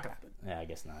 it's not going to happen. Yeah, I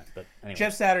guess not. But anyway.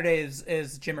 Jeff Saturday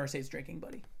is Jim Irsay's drinking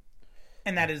buddy.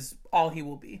 and that is all he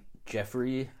will be.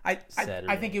 Jeffrey I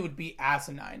Saturday. think it would be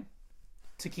asinine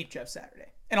to keep Jeff Saturday.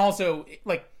 And also,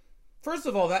 like, first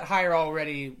of all, that hire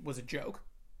already was a joke.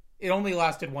 It only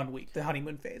lasted 1 week, the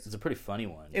honeymoon phase. It's a pretty funny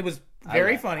one. It was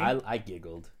very funny. I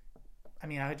giggled. I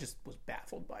mean, I just was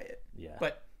baffled by it. Yeah.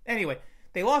 But anyway,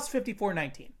 they lost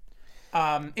 54-19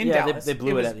 in Dallas. They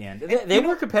blew it at the end. They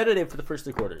were competitive for the first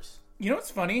 3 quarters. You know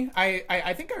what's funny?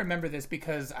 I think I remember this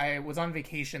because I was on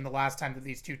vacation the last time that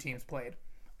these two teams played.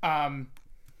 And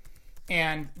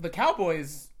the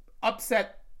Cowboys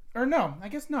upset, or no, I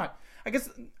guess not. I guess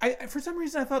for some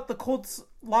reason I thought the Colts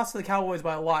lost to the Cowboys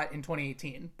by a lot in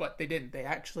 2018, but they didn't. They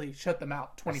actually shut them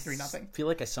out 23-0. I feel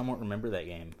like I somewhat remember that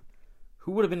game.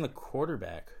 Who would have been the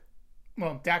quarterback?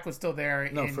 Well, Dak was still there.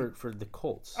 No, for the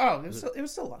Colts. Oh, it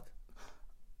was still Luck.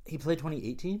 He played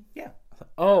 2018? Yeah.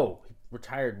 Oh, he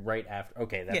retired right after.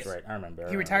 Okay, that's Yes. right. I remember.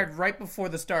 He retired right before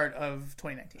the start of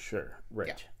 2019. Sure, right.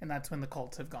 Yeah, and that's when the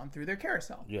Colts have gone through their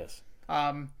carousel. Yes.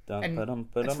 And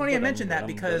it's funny I mentioned that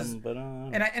because,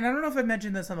 and I don't know if I've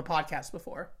mentioned this on the podcast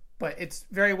before, but it's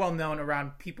very well known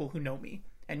around people who know me,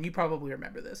 and you probably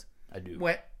remember this. I do.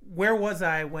 Where was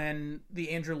I when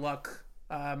the Andrew Luck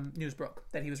news broke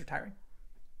that he was retiring?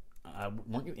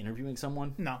 Weren't you interviewing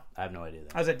someone? No. I have no idea.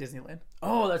 I was at Disneyland.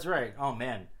 Oh, that's right. Oh,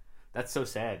 man. That's so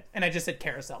sad. And I just said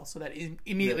carousel, so that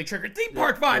immediately triggered theme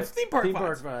park vibes. Theme park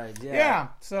vibes. Yeah. Yeah.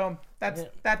 So that's.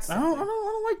 I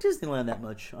don't like Disneyland that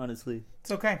much, honestly.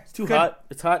 It's okay. It's too hot.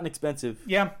 It's hot and expensive.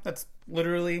 Yeah, that's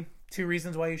literally 2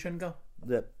 reasons why you shouldn't go.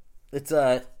 Yeah. It's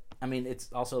I mean,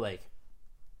 it's also like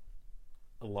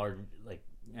a large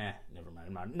never mind.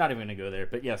 I'm not even gonna go there.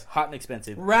 But yes, hot and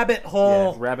expensive. Rabbit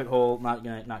hole. Yeah, rabbit hole. Not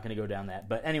gonna go down that.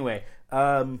 But anyway,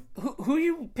 who are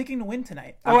you picking to win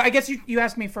tonight? I guess you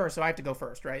asked me first, so I have to go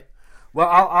first, right?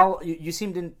 Well, you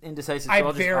seemed indecisive. So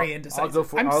I'm very indecisive. I'll go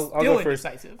for. I'm I'll still go first.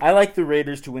 indecisive. I like the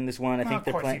Raiders to win this one. I think of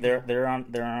they're course playing. you do. They're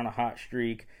on a hot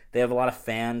streak. They have a lot of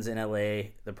fans in LA.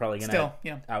 They're probably gonna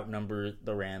outnumber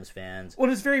the Rams fans. Well,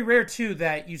 it's very rare too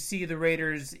that you see the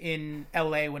Raiders in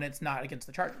LA when it's not against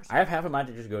the Chargers. I have half a mind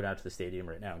to just go down to the stadium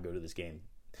right now and go to this game,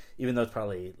 even though it's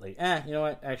probably like, you know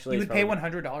what? Actually, you would pay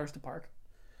 $100 to park.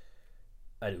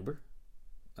 At Uber.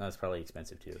 That's probably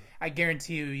expensive too. I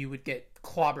guarantee you would get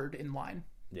clobbered in line.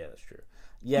 Yeah, that's true.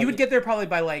 Yeah, you would get there probably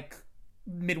by like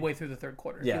midway through the third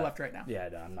quarter if you left right now. Yeah,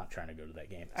 no, I'm not trying to go to that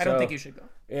game. I don't think you should go.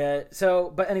 Yeah,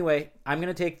 but anyway, I'm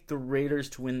going to take the Raiders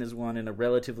to win this one in a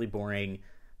relatively boring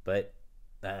but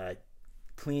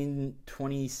clean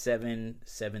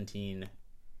 27-17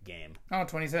 game. Oh,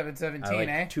 27-17, I like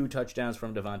eh? 2 touchdowns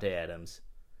from Devontae Adams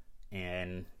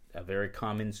and a very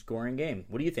common scoring game.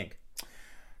 What do you think?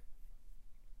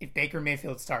 If Baker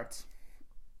Mayfield starts,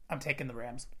 I'm taking the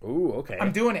Rams. Ooh, okay.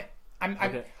 I'm doing it.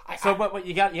 But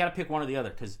you got to pick one or the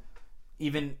other because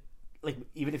even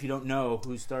if you don't know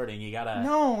who's starting, you gotta.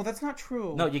 No, that's not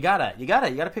true. No, you gotta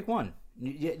pick one.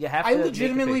 You have to. I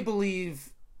legitimately believe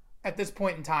at this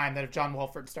point in time that if John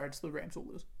Wolford starts, the Rams will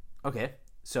lose. Okay,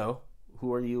 so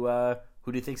who are you?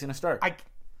 Who do you think's gonna start?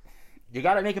 You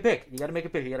gotta make a pick. You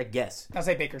gotta guess. I'll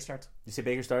say Baker starts. You say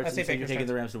Baker starts. I say Baker you're taking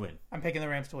the Rams to win. I'm picking the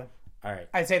Rams to win. All right.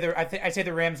 I say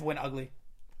the Rams win ugly.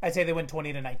 I say they win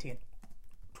 20-19.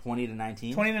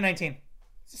 20-19. 20-19.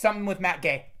 Something with Matt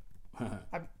Gay.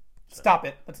 Stop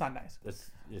it. That's not nice.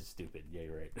 It's stupid. Yeah,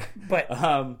 you're right. But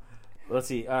let's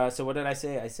see. So what did I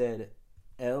say? I said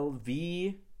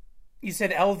LV. You said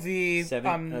LV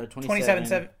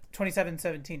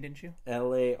 27-17, didn't you?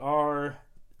 LAR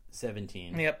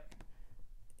 17. Yep.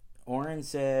 Oren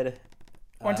said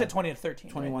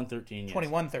 20-13. 21-13. Yes.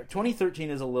 21-13. 2013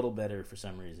 is a little better for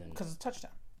some reason. Because it's a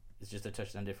touchdown. It's just a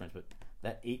touchdown difference, but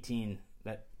that 13.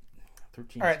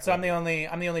 All right, so I'm the only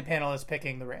panelist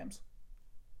picking the Rams.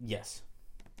 Yes.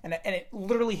 And it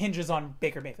literally hinges on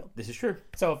Baker Mayfield. This is true.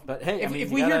 So, but hey,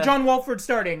 if we hear John Wolford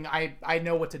starting, I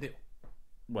know what to do.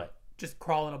 What? Just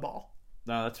crawl in a ball.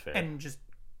 No, that's fair. And just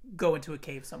go into a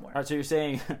cave somewhere. All right, so you're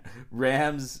saying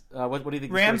Rams? What do you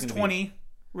think? Rams 20,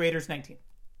 Raiders 19.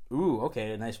 Ooh,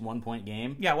 okay, a nice 1-point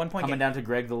game. Yeah, 1 point coming game. down to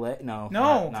Greg Valet. No,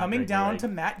 coming Greg down Valet. to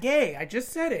Matt Gay. I just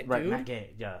said it, right, dude. Matt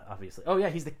Gay. Yeah, obviously. Oh yeah,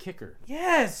 he's the kicker.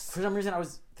 Yes. For some reason, I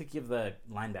was thinking of the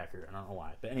linebacker. I don't know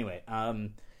why, but anyway,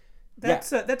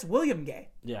 that's William Gay.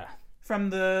 Yeah. From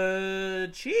the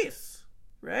Chiefs,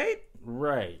 right?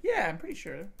 Right. Yeah, I'm pretty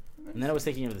sure. And then I was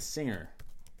thinking of the singer.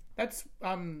 That's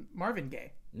Marvin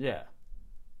Gaye. Yeah.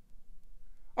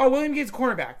 Oh, William Gay's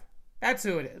cornerback. That's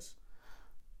who it is.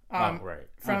 Right.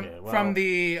 From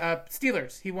the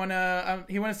Steelers. He won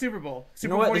a Super Bowl. You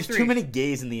know what? There's too many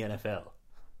gays in the NFL.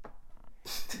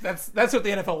 That's what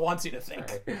the NFL wants you to think.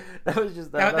 That was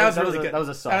just that was really good. That was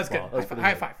a softball. That was good.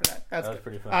 High five for that. That was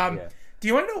pretty funny. Do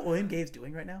you want to know what William Gay's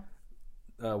doing right now?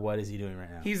 What is he doing right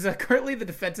now? He's currently the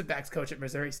defensive backs coach at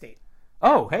Missouri State.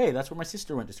 Oh, hey, that's where my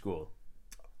sister went to school.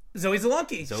 Zoe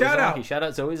Zelonke. Zoe Shout Zelonke. out. Shout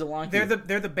out Zoe Zelonke.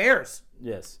 They're the Bears.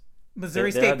 Yes.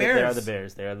 Missouri State Bears. They are the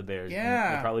Bears. They are the Bears.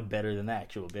 Yeah. They're probably better than the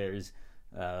actual Bears.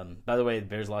 By the way, the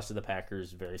Bears lost to the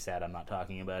Packers. Very sad. I'm not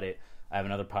talking about it. I have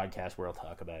another podcast where I'll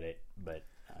talk about it. But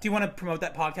do you want to promote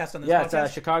that podcast on this yeah, podcast?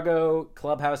 it's Chicago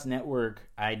Clubhouse Network.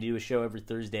 I do a show every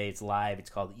Thursday. It's live. It's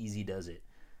called Easy Does It.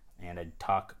 And I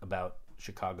talk about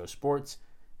Chicago sports.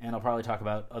 And I'll probably talk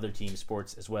about other team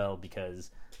sports as well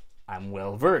because I'm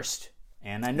well versed.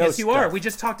 And I know yes, you stuff. are. We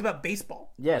just talked about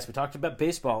baseball. Yes, we talked about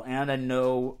baseball, and I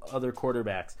know other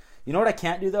quarterbacks. You know what I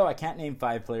can't do, though? I can't name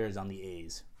 5 players on the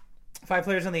A's. 5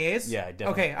 players on the A's? Yeah,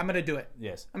 definitely. Okay, I'm going to do it.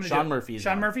 Yes. I'm gonna Sean do it. Murphy is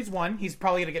Sean one. Murphy's one. He's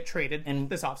probably going to get traded And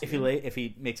this offseason. if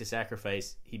he makes a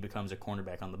sacrifice, he becomes a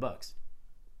cornerback on the Bucks.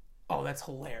 Oh, that's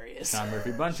hilarious. Sean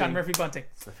Murphy Bunting. Sean Murphy Bunting.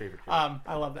 That's my favorite.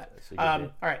 I love that. a good All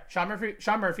bit. right, Sean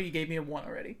Murphy gave me a 1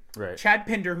 already. Right. Chad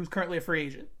Pinder, who's currently a free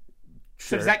agent.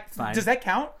 Sure, So fine. does that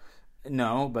count?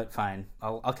 No, but fine.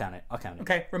 I'll count it.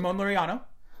 Okay, Ramon Laureano.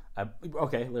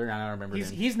 Okay, Lariano, I remember him.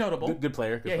 He's notable. Good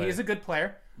player. Good player. He is a good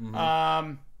player.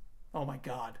 Mm-hmm. Oh my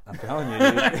God. I'm telling you,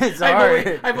 dude. It's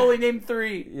hard. I've only named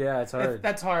 3. Yeah, it's hard.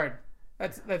 That's hard.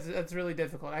 That's really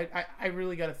difficult. I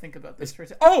really got to think about this for a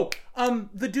second. Oh,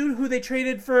 the dude who they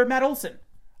traded for Matt Olson,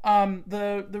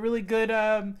 the really good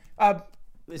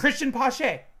Christian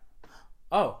Pache.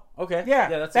 Oh, okay.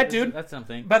 Yeah, that dude. That's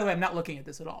something. By the way, I'm not looking at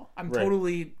this at all. I'm Right.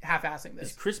 totally half-assing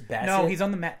this. Is Chris Bassett? No, he's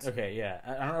on the Mets. Okay, yeah.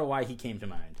 I don't know why he came to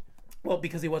mind. Well,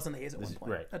 because he was on the A's at one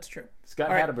point. right. That's true. Scott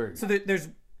All right, Hatteberg. So there's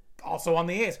also on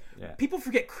the A's. Yeah. People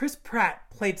forget Chris Pratt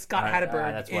played Scott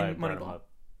Hatteberg that's why I in brought him Moneyball. up.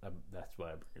 That's why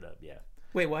I brought it up. Yeah.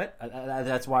 Wait, what?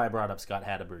 That's why I brought up Scott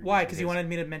Hatteberg. Why? Because you wanted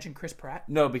me to mention Chris Pratt?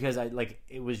 No, because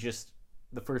it was just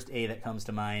the first A that comes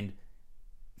to mind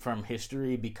from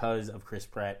history because of Chris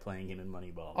Pratt playing him in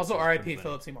Moneyball. Also, R.I.P.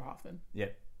 Philip Seymour Hoffman.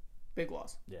 Yep. Big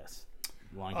loss. Yes.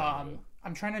 Long time ago.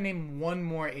 I'm trying to name one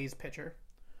more A's pitcher.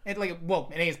 An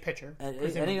A's pitcher.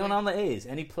 Anyone on the A's?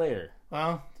 Any player?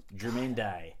 Well, Jermaine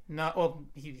Dye. not. Well,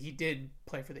 he did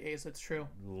play for the A's. That's true.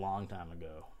 Long time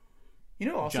ago. You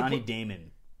know, also Johnny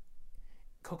Damon.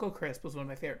 Coco Crisp was one of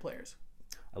my favorite players.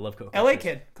 I love Coco. L.A. Crisp.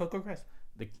 kid, Coco Crisp.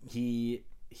 He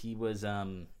was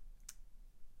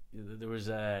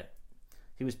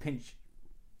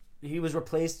he was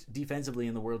replaced defensively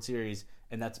in the World Series,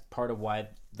 and that's part of why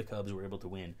the Cubs were able to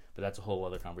win. But that's a whole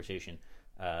other conversation.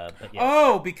 But yeah,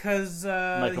 Oh, because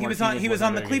Michael he was Martinez on the wasn't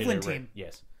a very good Cleveland hitter, team. right?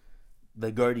 Yes,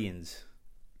 the Guardians.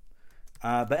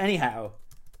 But anyhow,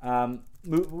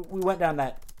 we went down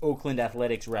that Oakland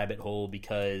Athletics rabbit hole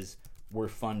because we're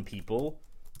fun people,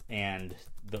 and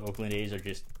the Oakland A's are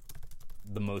just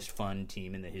the most fun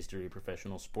team in the history of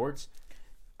professional sports.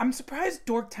 I'm surprised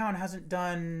Dorktown hasn't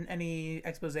done any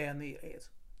expose on the A's.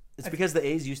 It's because the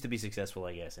A's used to be successful,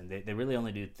 I guess, and they really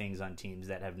only do things on teams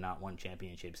that have not won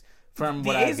championships. From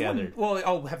what I've gathered,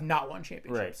 have not won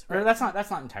championships. Right. Or that's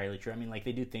not entirely true. I mean, like,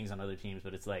 they do things on other teams,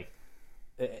 but it's like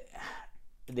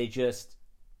they just,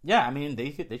 yeah. I mean,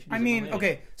 they should. Do something on the A's.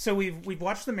 Okay, so we've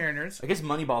watched the Mariners. I guess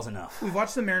Moneyball's enough. We've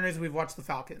watched the Mariners. We've watched the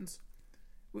Falcons.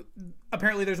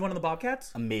 Apparently, there's one of the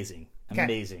Bobcats. Amazing. Okay,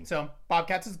 Amazing. So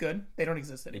Bobcats is good. They don't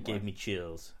exist It anymore. gave me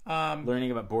chills.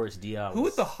 Learning about Boris Diaw. Who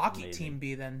would the hockey amazing. team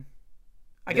be then?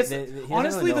 I guess He doesn't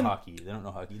honestly, really know hockey. They don't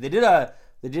know hockey. They did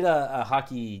a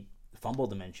hockey fumble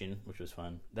dimension, which was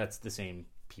fun. That's the same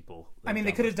people. I mean,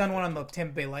 they could have done one on the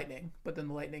Tampa Bay Lightning, but then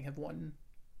the Lightning have won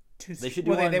two. They should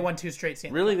do They one- won 2 straight.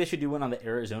 Stanley Really, Cups. they should do one on the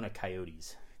Arizona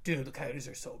Coyotes. Dude, the Coyotes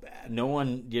are so bad. No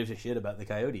one gives a shit about the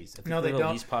Coyotes. I think No, they they're the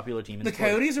don't. least popular team in The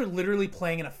sports. Coyotes are literally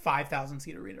playing in a 5,000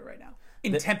 seat arena right now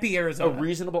in Tempe, A Arizona.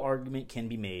 reasonable argument can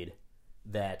be made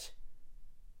that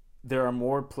there are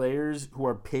more players who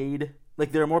are paid,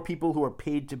 like there are more people who are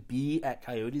paid to be at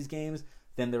Coyotes games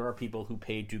than there are people who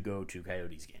paid to go to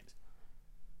Coyotes games.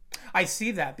 I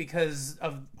see that because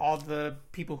of all the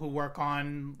people who work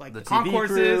on like the TV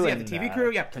concourses, crew the and, TV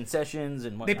crew, concessions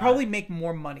and whatnot. They probably make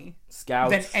more money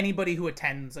scouts than anybody who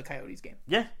attends a Coyotes game.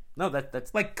 Yeah, no,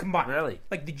 that's Like combined, Really?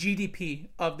 like the GDP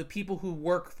of the people who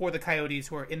work for the Coyotes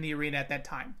who are in the arena at that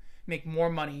time make more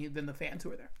money than the fans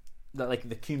who are there. like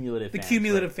the cumulative. The fans,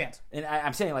 cumulative right? fans. And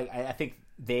I'm saying, like, I think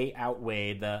they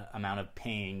outweigh the amount of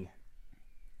paying.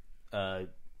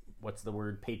 What's the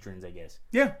word? Patrons, I guess.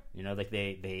 Yeah. You know, like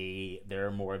there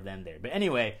are more of them there. But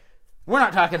anyway, we're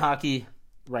not talking hockey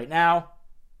right now.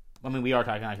 I mean, we are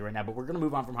talking hockey right now, but we're going to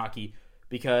move on from hockey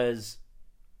because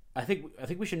I think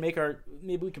we should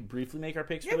maybe we could briefly make our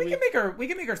picks. Yeah, for the we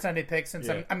can make our Sunday picks since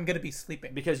Yeah. I'm going to be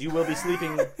sleeping. because you will be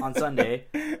sleeping on Sunday,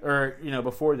 or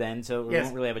before then, so we Yes.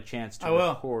 won't really have a chance to I will.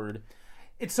 record.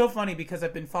 It's so funny because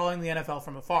I've been following the NFL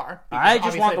from afar. because I just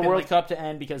obviously want I've the been, World like, Cup to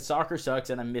end because soccer sucks,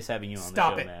 and I miss having you on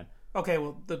Stop the show, it. man. Okay,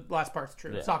 well, the last part's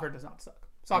true. Yeah. Soccer does not suck.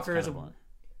 Soccer is a Kinda boring.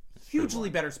 hugely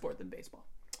better sport than baseball.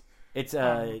 It's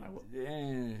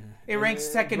It ranks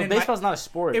second but in baseball's not a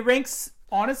sport. It ranks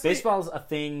honestly. Baseball's a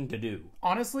thing to do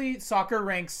Honestly, soccer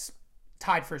ranks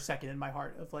tied for second in my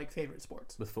heart of like favorite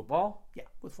sports. with football. Yeah,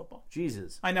 with football.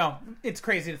 Jesus, I know it's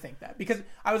crazy to think that because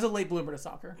I was a late bloomer to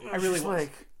soccer. I really It's was.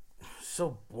 like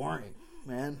so boring,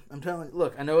 man. I'm telling you.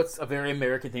 Look, I know it's a very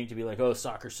American thing to be like, "Oh,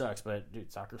 soccer sucks," but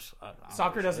dude, soccer sucks.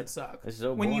 Soccer doesn't suck. It's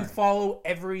so when you boring. follow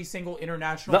every single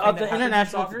international thing that The happens in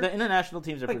international soccer, the international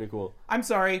teams are pretty cool. I'm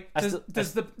sorry. still-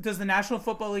 Does the National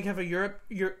Football League have a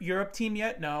Europe team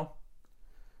yet? No.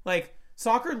 Like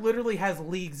soccer literally has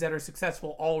leagues that are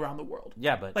successful all around the world.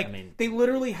 Yeah, but Like I mean, they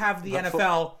literally have the But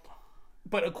NFL,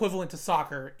 but equivalent to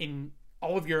soccer in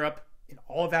all of Europe, in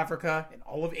all of Africa, in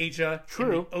all of Asia,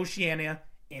 True. in Oceania,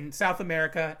 in South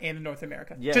America, and in North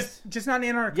America. Yes. Just not in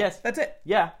Antarctica. Yes. That's it.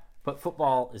 yeah, but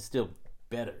football is still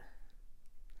better.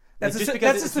 That's Just a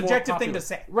because that's a it's more subjective thing popular. to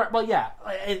say. Right. Well, yeah,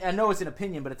 I know it's an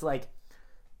opinion, but it's like,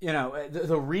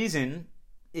 the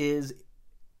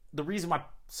reason why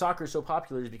soccer is so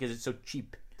popular is because it's so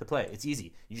cheap to play. It's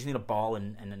easy. You just need a ball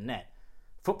and a net.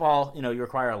 Football, you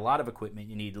require a lot of equipment.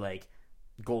 You need like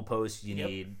goalposts. You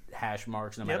need hash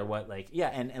marks, no matter what. Like, yeah,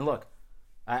 and look,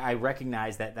 I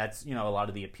recognize that's a lot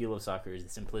of the appeal of soccer is the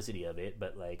simplicity of it,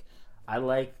 but like, I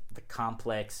like the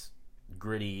complex,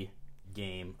 gritty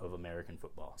game of American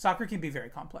football. Soccer can be very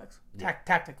complex,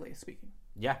 tactically speaking.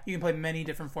 Yeah, You can play many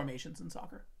different formations in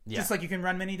soccer, just like you can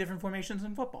run many different formations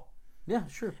in football. yeah,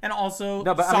 sure. And also,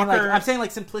 No, but soccer. I mean, like, I'm saying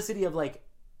like simplicity of like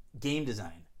game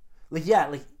design. Like, yeah,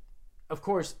 like of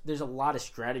course there's a lot of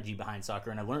strategy behind soccer,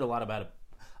 and I learned a lot about it.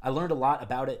 I learned a lot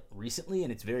about it recently,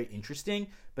 and it's very interesting.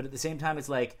 But at the same time, it's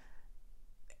like,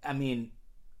 I mean,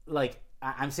 like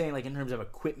I'm saying, like in terms of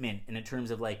equipment and in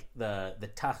terms of like the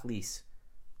tachlis,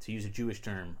 to use a Jewish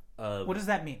term. What does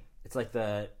that mean? It's like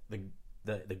the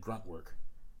grunt work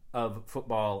of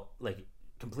football, like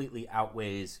completely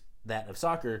outweighs that of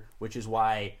soccer, which is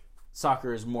why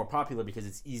soccer is more popular because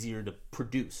it's easier to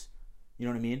produce. You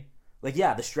know what I mean? Like,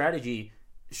 yeah, the strategy,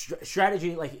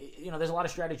 like, there's a lot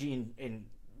of strategy in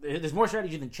there's more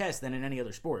strategy than chess than in any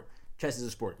other sport. Chess is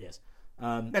a sport, yes.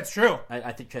 That's true.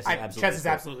 I think chess is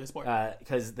absolutely a sport.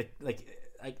 because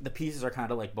the pieces are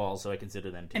kind of like balls, so I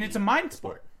consider them to And be it's a mind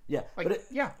sport. Yeah, Like, but I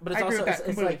it's agree also with that it's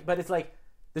completely. like, but it's like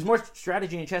there's more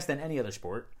strategy in chess than any other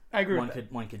sport. I agree One with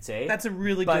that. one could say That's a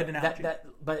really but good analogy.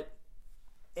 but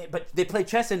they play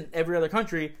chess in every other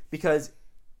country because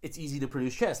it's easy to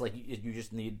produce chess. Like you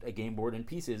just need a game board and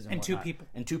pieces and two whatnot. people.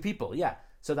 And two people. Yeah.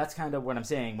 So that's kind of what I'm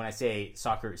saying when I say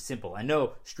soccer is simple. I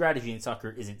know strategy in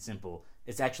soccer isn't simple.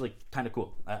 It's actually kind of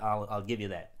cool. I'll give you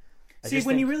that. See,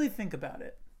 when you really think about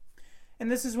it,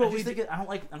 and this is what we do. I don't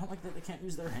like that they can't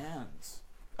use their hands.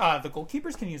 The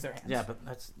goalkeepers can use their hands. Yeah, but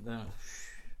that's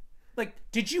Like,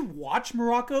 did you watch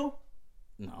Morocco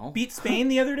no. beat Spain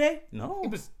the other day? No. It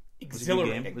was Was it a good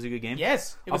exhilarating. game? Was it a good game?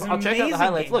 Yes, it was I'll an check out the amazing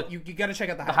highlights. game. Look, you got to check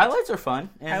out the The highlights. highlights are fun.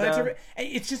 And, Highlights are.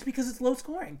 It's just because it's low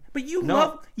scoring. But you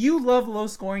No. love low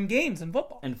scoring games in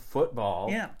football. in football.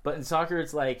 Yeah. But in soccer,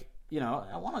 it's like,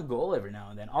 I want a goal every now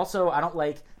and then. Also, I don't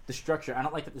like the structure. I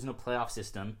don't like that there's no playoff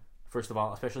system, first of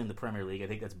all, especially in the Premier League. I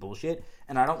think that's bullshit.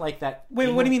 And I don't like that.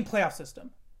 Wait, what do you mean playoff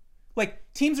system? Like,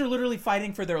 teams are literally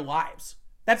fighting for their lives.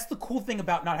 That's the cool thing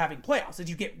about not having playoffs, is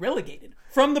you get relegated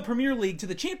from the Premier League to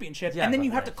the Championship, Yeah, and then but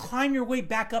you have to right. climb your way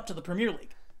back up to the Premier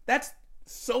League. That's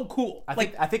so cool. I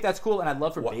think that's cool, and I'd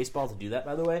love for baseball to do that,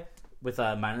 by the way, with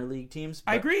minor league teams.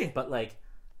 I agree. But, like,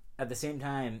 at the same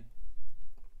time,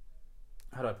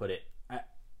 how do I put it?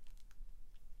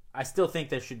 I still think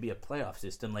there should be a playoff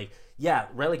system. Like, yeah,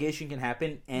 relegation can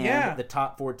happen, and the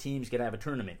top 4 teams can have a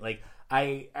tournament. Like,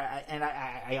 I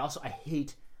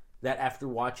hate that after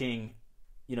watching,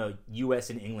 U.S.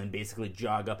 and England basically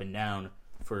jog up and down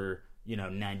for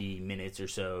 90 minutes or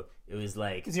so. It was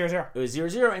like 0-0. It was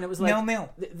 0-0, and it was like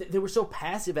 0-0. They were so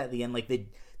passive at the end. Like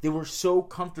they were so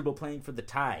comfortable playing for the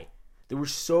tie. They were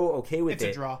so okay with it.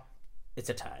 It's a draw. It's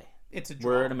a tie. It's a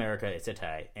draw. We're in America. It's a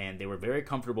tie, and they were very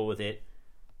comfortable with it.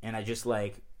 And I just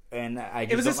like, and I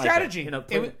just It was a don't like that.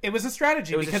 strategy. It was a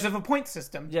strategy was a because of a point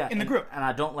system in the group. And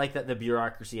I don't like that the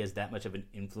bureaucracy has that much of an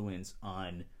influence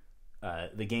on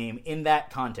the game in that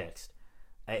context.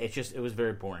 It was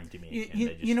very boring to me.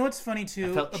 You know what's funny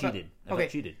too? I felt cheated. I felt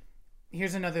cheated.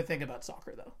 Here's another thing about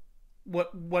soccer, though.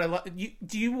 What I love.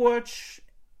 Do you watch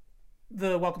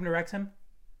the Welcome to Wrexham?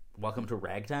 Welcome to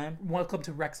Ragtime? Welcome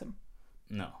to Wrexham.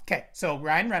 No. Okay, so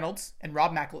Ryan Reynolds and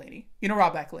Rob McElhenney. You know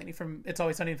Rob McElhenney from It's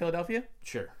Always Sunny in Philadelphia?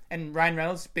 Sure. And Ryan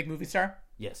Reynolds, big movie star.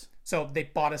 Yes. So they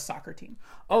bought a soccer team.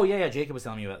 Oh, yeah. Jacob was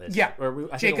telling me about this. Yeah. I think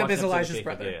I Jacob watched is an episode of Elijah's Jacob.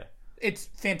 brother. Yeah. It's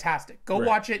fantastic. Go Right.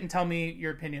 watch it and tell me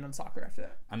your opinion on soccer after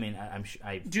that. I mean,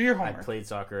 Do your homework. I've played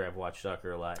soccer. I've watched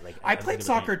soccer a lot. Like I think played it was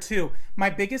soccer too.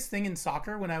 My biggest thing in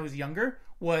soccer when I was younger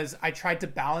was I tried to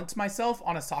balance myself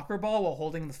on a soccer ball while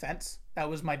holding the fence. That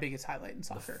was my biggest highlight in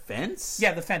soccer. Fence?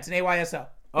 Yeah, the fence in AYSO.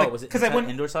 Oh, was it because I went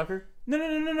indoor soccer?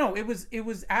 No. It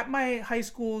was at my high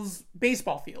school's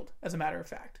baseball field, as a matter of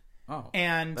fact. Oh,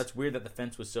 And that's weird that the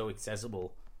fence was so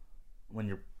accessible when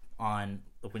you're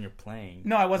playing.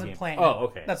 no, I wasn't the game. playing. Oh,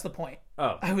 okay. That's the point.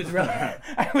 Oh, I was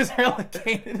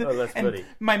relegated. Oh, that's and funny.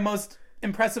 My most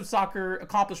impressive soccer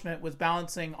accomplishment was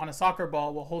balancing on a soccer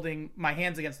ball while holding my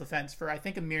hands against the fence for I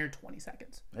think a mere 20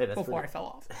 seconds Hey, that's before pretty- I fell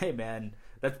off. Hey, man,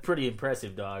 that's pretty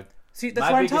impressive, dog. See, that's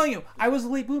My what biggest- I'm telling you. I was a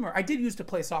late bloomer. I did used to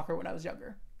play soccer when I was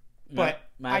younger, but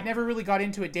I never really got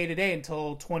into it day to day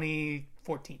until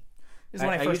 2014. Is when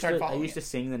I first started following I used it. to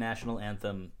sing the national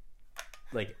anthem,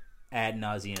 like ad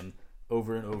nauseum,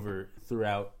 over and over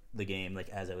throughout the game, like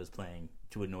as I was playing,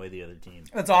 to annoy the other team.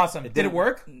 That's awesome. Did it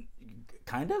work?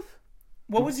 Kind of.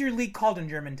 What was your league called in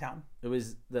Germantown? It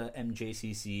was the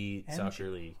MJCC soccer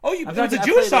league. Oh, it was talking- a I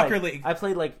Jewish played, soccer like- league. I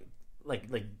played like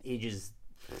ages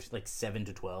like 7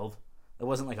 to 12. It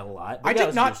wasn't like a lot. But I yeah, it did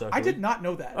was a Jewish not. soccer I league. did not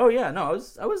know that. Oh yeah, no, I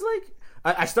was like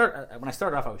when I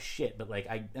started off I was shit, but like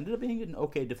I ended up being an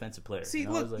okay defensive player. See, you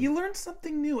know? I look, was like, you learn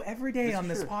something new every day on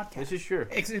this true. podcast. This is true.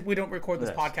 Except we don't record this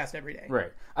Yes. podcast every day.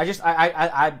 Right.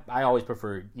 I always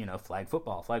preferred, flag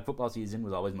football. Flag football season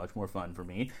was always much more fun for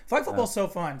me. Flag football's so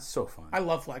fun. So fun. I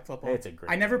love flag football. It's a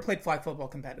great I never game. played flag football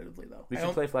competitively though. We I should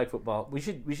don't- play flag football. We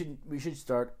should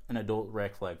start an adult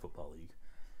rec flag football league.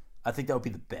 I think that would be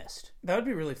the best. That would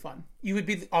be really fun. You would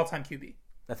be the all-time QB.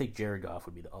 I think Jared Goff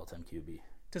would be the all-time QB.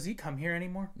 Does he come here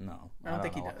anymore? No, I don't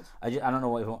think he know. does. I don't know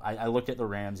what I looked at the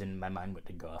Rams and my mind went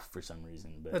to Goff for some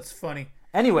reason. But That's funny.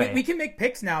 anyway, We can make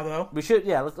picks now though. we should.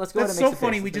 Yeah, let's go That's ahead and so make some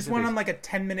funny. picks. We Let's just make went some on like a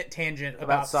 10-minute tangent picks.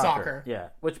 about soccer. Yeah,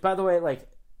 which by the way, like,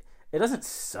 it doesn't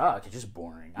suck. It's just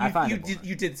boring. I find it boring.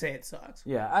 You did say it sucks.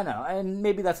 Yeah, I know, and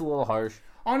maybe that's a little harsh.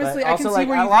 Honestly, but I also, can see like,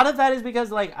 where a you. lot of that is because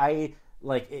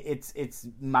it's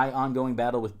my ongoing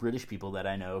battle with British people that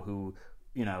I know who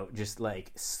just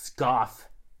like scoff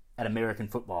at American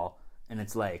football, and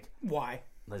it's like, Why?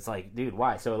 dude,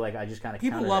 why? So like I just kind of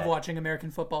People love watching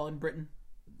American football in Britain.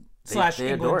 They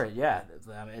England. adore it. Yeah,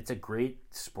 it's a great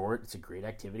sport. It's a great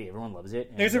activity. Everyone loves it.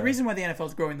 And, There's a reason why the NFL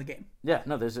is growing the game. Yeah,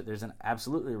 no, there's an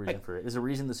absolutely a reason for it. There's a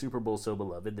reason the Super Bowl is so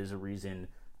beloved. There's a reason,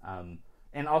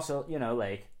 and also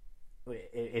like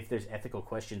if there's ethical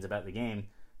questions about the game,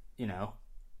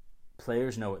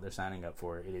 players know what they're signing up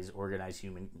for. It is organized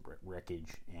human wreckage,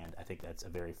 and I think that's a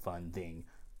very fun thing.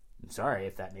 I'm sorry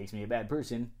if that makes me a bad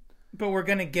person. But we're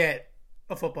gonna get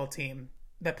a football team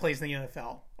that plays in the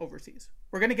NFL overseas.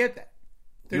 We're gonna get that.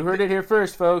 You heard it here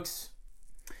first, folks.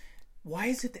 Why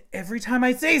is it that every time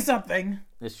I say something,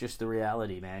 It's just the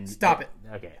reality, man. Stop it.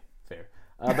 Okay, fair.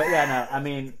 But yeah, no, I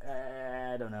mean,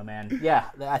 I don't know, man. Yeah,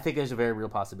 I think there's a very real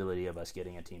possibility of us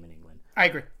getting a team in England. I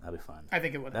agree. That'd be fun. I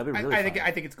think it would. That'd be really I think fun.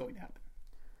 I think it's going to happen.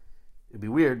 It'd be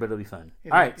weird, but it'll be fun.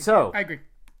 All right, so I agree.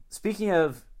 speaking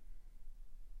of,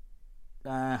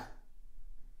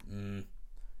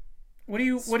 What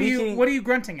are you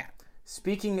grunting at?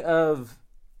 speaking of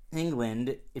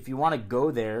England, if you want to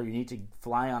go there, you need to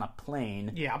fly on a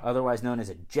plane, Yeah. otherwise known as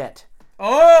a jet.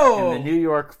 Oh, And the New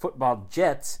York Football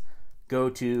Jets go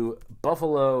to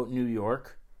Buffalo, New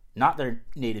York, not their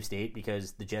native state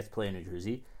because the Jets play in New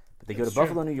Jersey, but they go to That's true.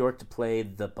 Buffalo, New York to play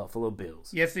the Buffalo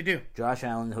Bills. yes, they do. Josh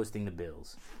Allen hosting the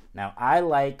Bills. Now, I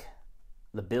like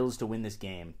the Bills to win this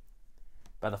game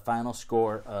by the final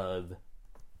score of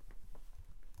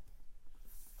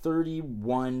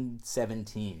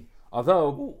 31-17.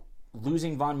 Although,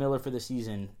 losing Von Miller for the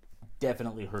season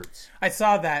definitely hurts. I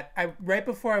saw that. Right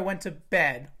before I went to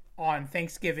bed on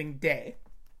Thanksgiving Day,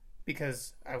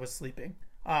 because I was sleeping.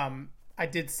 I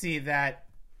did see that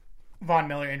Von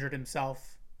Miller injured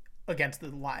himself against the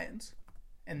Lions,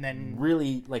 and then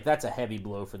Really, that's a heavy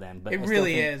blow for them. But It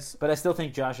really is. But I still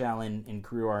think Josh Allen and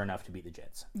crew are enough to beat the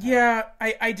Jets. yeah,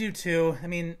 I do too. I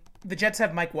mean, the Jets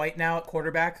have Mike White now at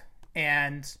quarterback,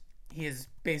 and he has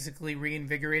basically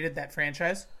reinvigorated that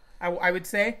franchise. I would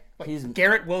say. Like, He's-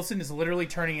 Garrett Wilson is literally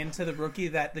turning into the rookie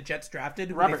that the Jets drafted,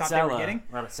 who they Robert thought they were Saleh. getting.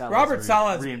 Robert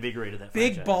Saleh is reinvigorated that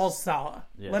big franchise. balls Salah.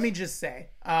 Yes. Let me just say,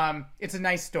 it's a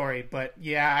nice story, but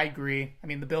yeah, I agree. I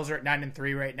mean, the Bills are at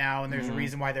 9-3 right now, and there's a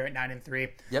reason why they're at 9-3.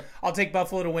 Yep. I'll take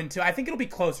Buffalo to win too. I think it'll be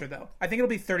closer though. I think it'll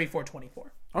be 34-24.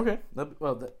 Okay.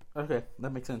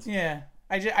 That makes sense. Yeah,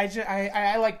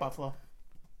 I like Buffalo.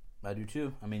 I do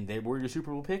too. I mean, they were your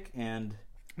Super Bowl pick, and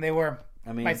They were.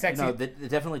 I mean, My sexy- they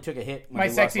definitely took a hit. When My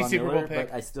they sexy lost Von Super Bowl Miller, pick.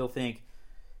 But I still think,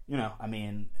 I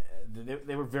mean,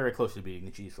 they were very close to beating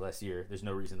the Chiefs last year. There's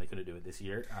no reason they couldn't do it this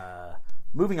year.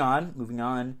 Moving on.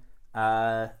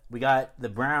 We got the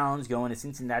Browns going to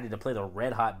Cincinnati to play the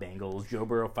red hot Bengals. Joe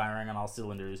Burrow firing on all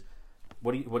cylinders.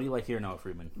 What do you like here, Noah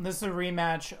Friedman? This is a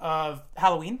rematch of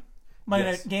Halloween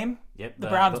Monday Yes. night game. Yep, The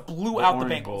Browns blew out the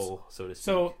Orange Bengals. Bowl, so to speak.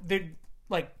 So they're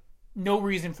like no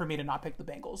reason for me to not pick the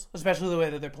Bengals, especially the way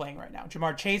that they're playing right now.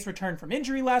 Jamar Chase returned from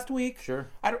injury last week. Sure.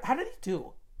 How did he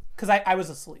do? Because I was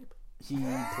asleep. He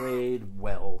played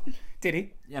well. Did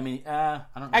he? I mean, I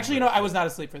don't Actually, remember. I was not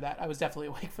asleep for that. I was definitely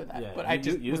awake for that, Yeah, but I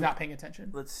just you- was not paying attention.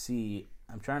 Let's see.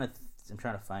 I'm trying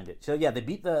to find it. So yeah, they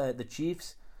beat the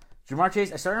Chiefs. Jamar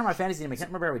Chase. I started on my fantasy team. I can't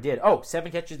remember how we did.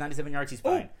 7 catches, 97 yards. He's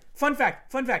fine. Fun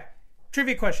fact.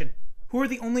 Trivia question. Who are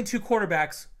the only two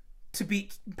quarterbacks to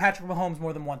beat Patrick Mahomes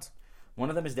more than once? One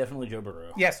of them is definitely Joe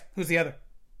Burrow. Yes. Who's the other?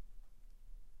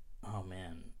 Oh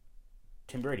man,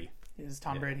 Tim Brady. It is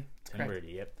Tom Brady. Tim Correct. Brady.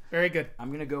 Yep. Very good.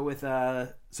 I'm gonna go with.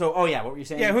 What were you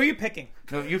saying? Yeah, who are you picking?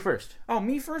 No, you first. Oh,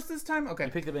 me first this time? Okay.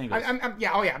 You pick the Bengals.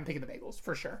 I'm picking the Bengals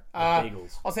for sure.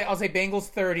 Bagels. I'll say Bengals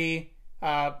 30,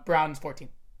 Browns 14.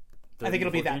 I think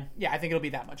it'll be 14? that. Yeah, I think it'll be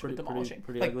that much of a demolishing.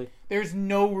 pretty like, ugly. there's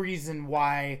no reason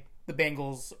why the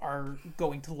Bengals are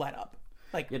going to let up.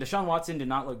 Like, Yeah, Deshaun Watson did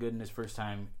not look good in his first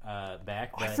time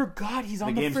back. I but forgot he's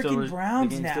on the game freaking Browns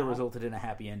the game now. still resulted in a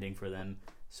happy ending for them.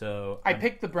 So I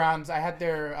picked the Browns. I had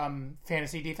their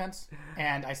fantasy defense,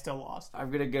 and I still lost. I'm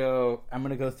gonna go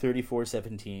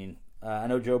 34-17. I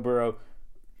know Joe Burrow.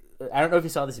 I don't know if you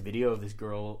saw this video of this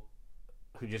girl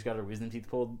who just got her wisdom teeth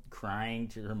pulled, crying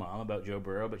to her mom about Joe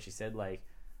Burrow, but she said what did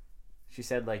she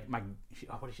said?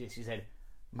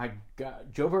 My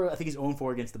God, Joe Burrow, I think he's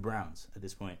 0-4 against the Browns at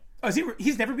this point. Oh, is he?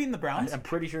 He's never beaten the Browns. I'm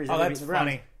pretty sure he's Oh, never that's beaten the Browns.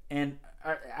 funny. And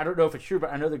I don't know if it's true,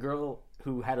 but I know the girl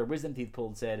who had her wisdom teeth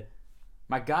pulled said,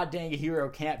 "My God dang hero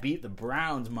can't beat the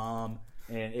Browns, Mom."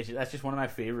 And that's just one of my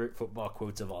favorite football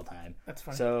quotes of all time. That's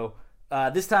funny. So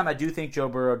this time I do think Joe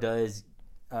Burrow does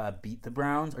beat the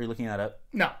Browns. Are you looking that up?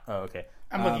 No, Oh, okay.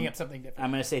 I'm looking at something different.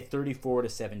 I'm going to say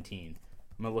 34-17. I'm going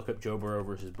to look up Joe Burrow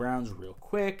versus Browns real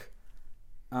quick.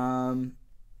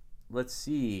 Let's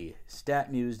see.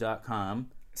 Statmuse.com.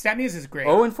 StatMuse is great.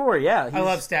 0-4, yeah. I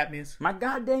love StatMuse. My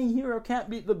God dang hero can't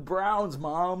beat the Browns,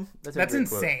 Mom. That's That's great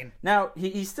quote. insane. Now,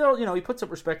 he's still, he puts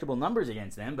up respectable numbers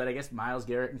against them, but I guess Myles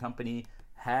Garrett and company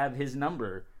have his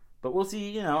number. But we'll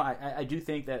see, I do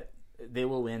think that they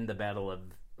will win the Battle of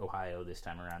Ohio this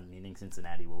time around, meaning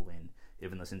Cincinnati will win,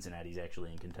 even though Cincinnati's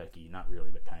actually in Kentucky. Not really,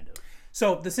 but kind of.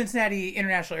 So the Cincinnati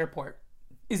International Airport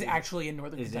is actually in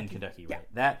northern Is Kentucky. in Kentucky, Yeah.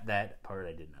 right? That part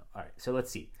I did know. All right, so let's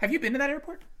see. Have you been to that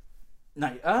airport? No,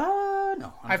 no. I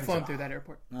don't I've think flown so. through that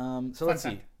airport. So let's see.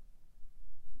 fact.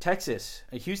 Texas,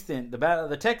 Houston, we got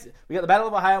the Battle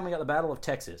of Ohio and we got the Battle of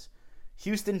Texas.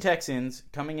 Houston Texans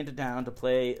coming into town to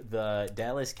play the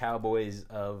Dallas Cowboys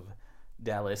of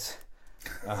Dallas.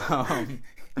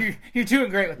 You're doing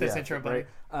great with this Yeah, intro, buddy.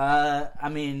 right. I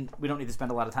mean, we don't need to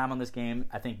spend a lot of time on this game.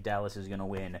 I think Dallas is going to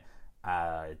win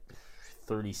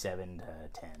 37-10.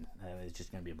 It's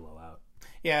just going to be a blowout.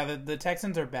 Yeah, the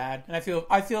Texans are bad, and I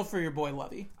feel for your boy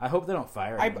Lovey. I hope they don't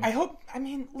fire him. I hope. I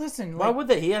mean, listen. Why Like, would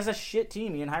they? He has a shit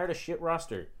team. He hired a shit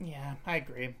roster. yeah, I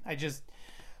agree.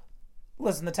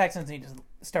 Listen. The Texans need to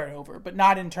start over, but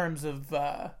not in terms of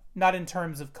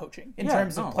coaching. In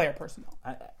terms of player personnel,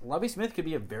 Lovie Smith could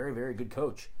be a very, very good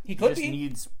coach. He could just be.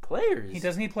 needs players. he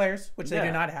does need players, which they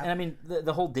do not have. And I mean,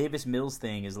 the whole Davis Mills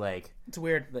thing is like It's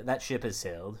weird. that ship has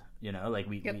sailed. Like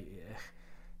we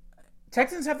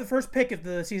Texans have the first pick if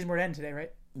the season were to end today,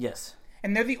 right? yes.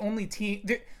 And they're the only team.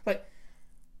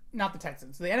 Not the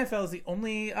Texans. The NFL is the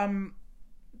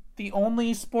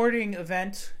only sporting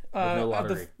event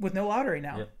with no lottery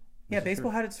now. Yep. Yeah, This is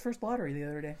baseball true. had its first lottery the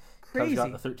other day. Cubs Crazy.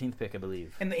 got the 13th pick, I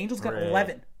believe. And the Angels got Hooray.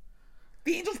 11.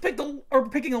 The Angels are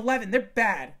picking 11. They're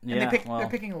bad. And Yeah, they're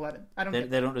picking 11. I don't.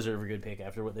 They don't deserve a good pick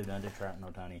after what they've done to Trout and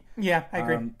Ohtani. Yeah, I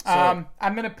agree. So-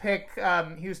 I'm gonna pick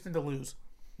Houston to lose.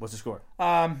 What's the score?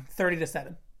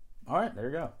 30-7. All right, there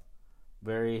you go.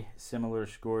 Very similar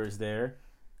scores there.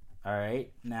 All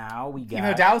right, now we got. Even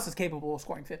though Dallas is capable of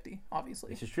scoring 50, obviously.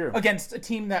 This is true. Against a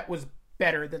team that was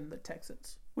better than the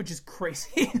Texans, which is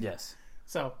crazy. Yes.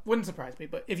 So, wouldn't surprise me.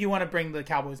 But if you want to bring the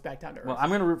Cowboys back down to earth. Well, I'm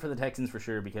going to root for the Texans for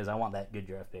sure because I want that good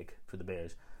draft pick for the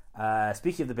Bears.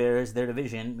 Speaking of the Bears, their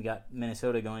division, we got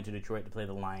Minnesota going to Detroit to play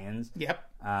the Lions. Yep.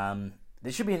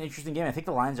 This should be an interesting game. I think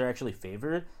the Lions are actually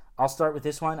favored. I'll start with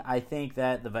this one. I think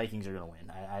that the Vikings are going to win.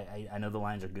 I know the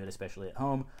Lions are good, especially at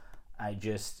home. I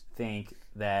just think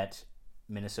that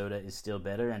Minnesota is still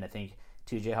better, and I think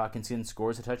T.J. Hawkinson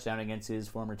scores a touchdown against his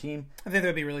former team. I think that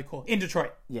would be really cool. In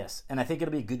Detroit. Yes, and I think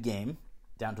it'll be a good game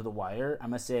down to the wire. I'm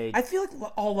going to say... I feel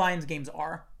like all Lions games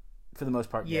are. For the most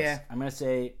part, Yeah. yes. I'm going to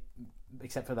say,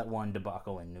 except for that one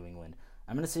debacle in New England,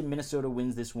 I'm going to say Minnesota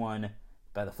wins this one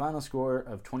by the final score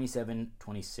of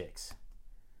 27-26.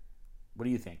 What do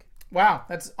you think? Wow.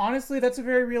 That's a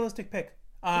very realistic pick.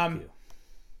 Thank you.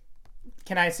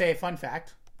 Can I say a fun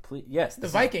fact? Please, yes. The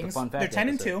Vikings, they're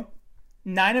 10-2.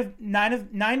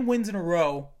 9 wins in a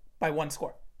row by one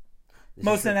score.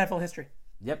 Most in NFL history.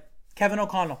 Yep. Kevin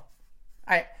O'Connell.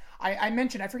 I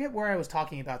mentioned, I forget where I was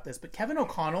talking about this, but Kevin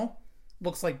O'Connell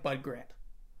looks like Bud Grant.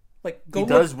 Like, He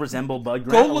does resemble Bud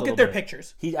Grant. Go look at their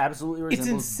pictures. He absolutely resembles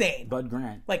insane. Bud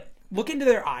Grant. Like, look into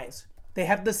their eyes. They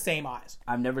have the same eyes.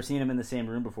 I've never seen him in the same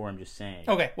room before, I'm just saying.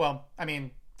 Okay, well, I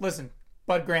mean, listen,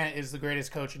 Bud Grant is the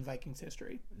greatest coach in Vikings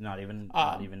history. Not even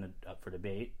up for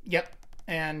debate. Yep.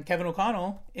 And Kevin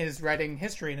O'Connell is writing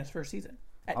history in his first season.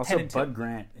 At Also, 10-2. Bud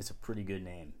Grant is a pretty good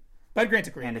name. Bud Grant's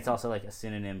a great And name. it's also like a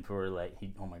synonym for like,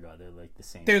 oh my god, they're like the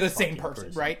same. They're the same fucking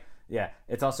person, right? Yeah.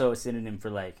 It's also a synonym for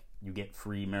like, you get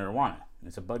free marijuana.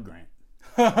 It's a Bud Grant.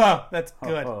 That's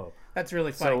good. Oh. That's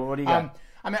really funny. So what do you got?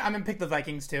 I'm going to pick the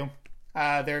Vikings too.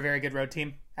 They're a very good road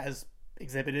team, as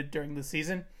exhibited during the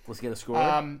season. Let's get a score.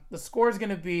 The score is going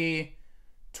to be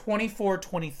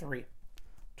 24-23.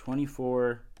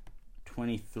 24-23.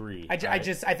 I think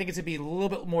it's going to be a little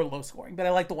bit more low scoring, but I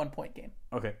like the 1 point game.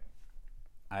 Okay.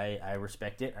 I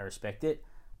respect it.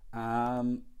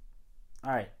 All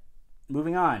right.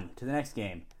 Moving on to the next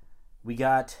game. We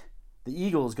got the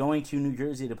Eagles going to New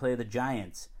Jersey to play the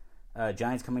Giants.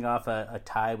 Giants coming off a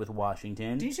tie with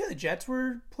Washington. Did you say the Jets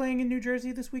were playing in New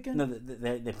Jersey this weekend? No,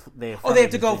 they have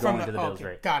to go they're from going to the Bills, okay.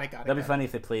 right? Got it. That'd be funny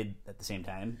if they played at the same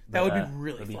time. That would be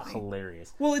really funny. funny.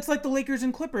 Hilarious. Well, it's like the Lakers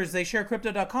and Clippers. They share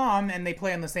Crypto.com and they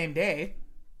play on the same day.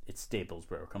 It's Staples,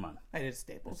 bro. Come on. It is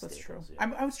Staples. That's Staples, true.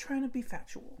 yeah. I was trying to be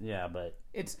factual. Yeah, but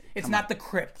It's not the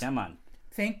Crypt. come on.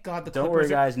 Thank God the Don't Clippers. worry,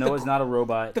 guys. Noah's not a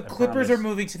robot. The I Clippers promise. are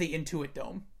moving to the Intuit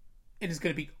Dome. It is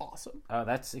going to be awesome. Oh,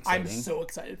 that's exciting. I'm so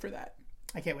excited for that.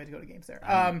 I can't wait to go to games there.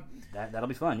 That'll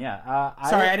be fun. Yeah.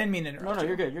 Sorry, I didn't mean to interrupt. No, you.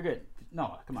 you're good. You're good.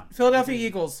 No, come on. Philadelphia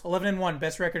Eagles 11-1,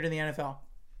 best record in the NFL.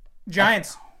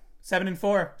 Giants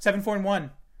 7-4,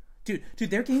 7-4-1. Dude,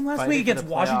 their game last Fighting week for against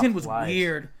the Washington playoff was lives.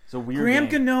 weird. It's a weird Graham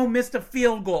game. Gano missed a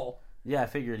field goal. Yeah, I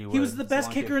figured he would. He was the It's a best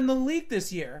long kicker kick. in the league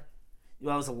this year.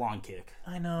 Well, it was a long kick.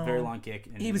 I know. Very long kick.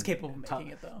 And He was capable of tough-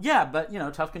 making it though. Yeah, but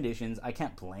tough conditions. I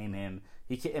can't blame him.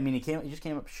 He just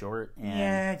came up short.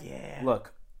 And Yeah.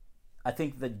 look, I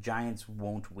think the Giants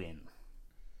won't win.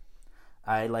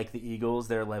 I like the Eagles.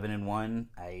 They're 11-1.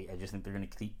 I just think they're going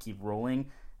to keep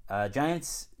rolling.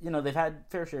 Giants, they've had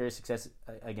fair share of success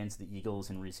against the Eagles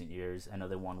in recent years. I know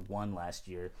they won one last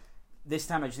year. This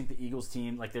time, I just think the Eagles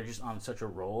team, they're just on such a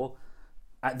roll.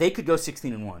 They could go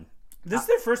 16-1. This is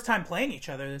their first time playing each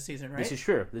other this season, right? This is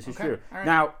true. All right.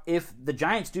 Now, if the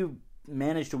Giants do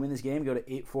manage to win this game, go to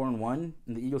 8-4-1,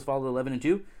 and the Eagles fall to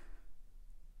 11-2,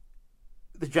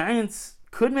 the Giants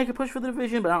could make a push for the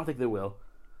division, but I don't think they will.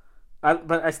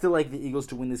 But I still like the Eagles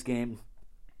to win this game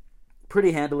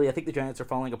pretty handily. I think the Giants are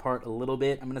falling apart a little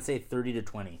bit. I'm going to say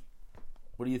 30-20.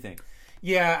 What do you think?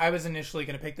 Yeah, I was initially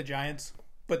going to pick the Giants,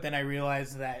 but then I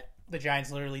realized that the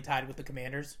Giants literally tied with the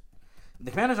Commanders. The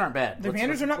Commanders aren't bad. The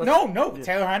Commanders are not. No.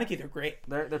 Taylor Heineke, they're great.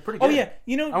 They're pretty good. Oh yeah,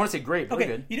 I want to say great. But Okay,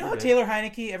 they're good. you know They're how good. Taylor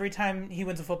Heineke, every time he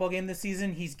wins a football game this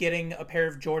season, he's getting a pair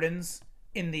of Jordans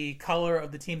in the color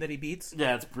of the team that he beats.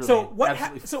 Yeah, it's brilliant. So what?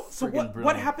 Absolutely So friggin' what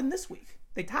brilliant. happened this week?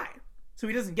 They tied, so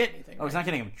he doesn't get anything. Oh, he's not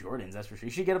getting him Jordans, that's for sure.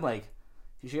 You should get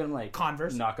him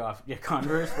Converse. knockoff. Yeah,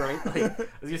 Converse, right? I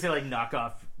was gonna say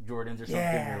knockoff Jordans or something,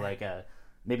 Yeah. or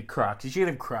maybe Crocs. You should get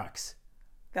him Crocs.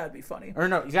 That would be funny. Or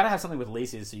no, you gotta have something with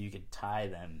laces so you could tie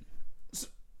them.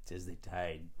 Says they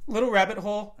tied. Little rabbit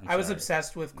hole. I was sorry.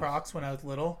 obsessed with Crocs when I was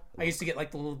little. I used to get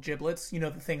the little giblets, the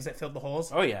things that filled the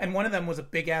holes. Oh, yeah. And one of them was a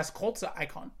big ass Colts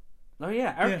icon. Oh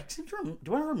yeah.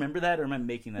 Do I remember that, or am I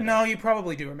making that? No, up? you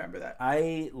probably do remember that.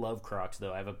 I love Crocs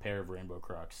though. I have a pair of rainbow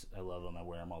Crocs. I love them. I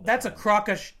wear them all the That's a time.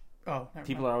 Crocash. Oh, never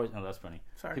People mind. are always. Oh, that's funny.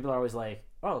 Sorry. People are always like,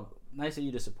 "Oh, nice of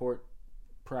you to support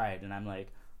Pride," and I'm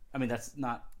like, I mean, that's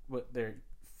not what they're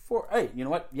for. Hey, you know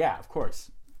what? Yeah, of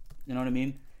course. You know what I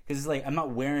mean? because it's like I'm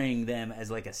not wearing them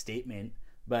as like a statement,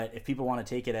 but if people want to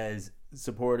take it as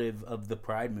supportive of the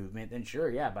Pride movement, then sure,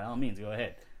 yeah, by all means, go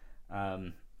ahead.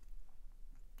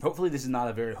 Hopefully, this is not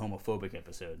a very homophobic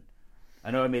episode.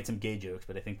 I know I made some gay jokes,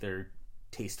 but I think they're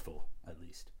tasteful, at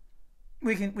least.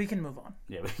 We can move on.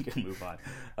 Yeah, we can move on.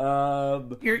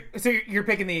 You're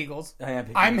picking the Eagles. I am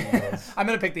picking the Eagles. I'm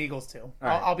gonna pick the Eagles too.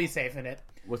 Right. I'll be safe in it.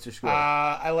 What's your score?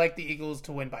 I like the Eagles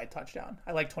to win by a touchdown.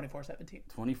 I like 24-17.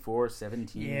 24-17.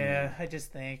 Yeah, I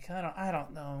just think I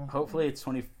don't know. Hopefully it's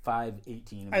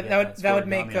 25-18. That would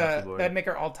make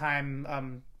our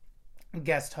all-time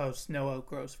guest host Noah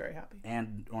Gross very happy.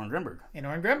 And Oren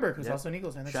Grimberg. Who's also an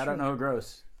Eagles fan. Shout out Noah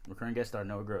Gross. Recurring guest star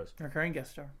Noah Gross. Recurring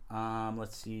guest star.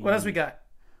 Let's see. What else we got?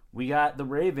 We got the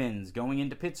Ravens going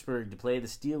into Pittsburgh to play the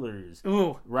Steelers.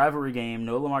 Ooh. Rivalry game.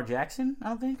 No Lamar Jackson, I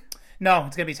don't think. No,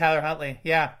 it's going to be Tyler Huntley.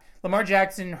 Yeah. Lamar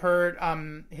Jackson hurt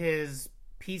his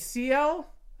PCL,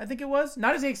 I think it was.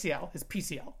 Not his ACL, his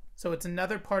PCL. So it's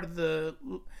another part of the...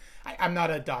 I'm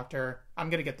not a doctor. I'm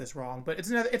going to get this wrong. But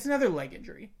it's another leg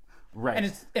injury. Right.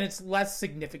 And it's less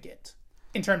significant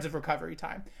in terms of recovery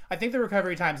time. I think the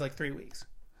recovery time is like 3 weeks.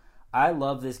 I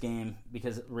love this game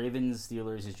because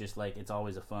Ravens-Steelers is just like, it's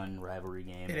always a fun rivalry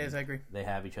game. It is, I agree. They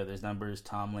have each other's numbers.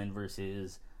 Tomlin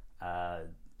versus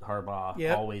Harbaugh.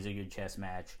 Yep. Always a good chess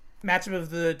match. Matchup of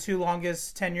the two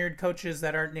longest tenured coaches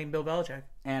that aren't named Bill Belichick.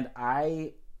 And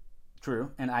I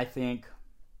think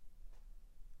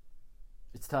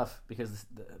it's tough because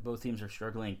both teams are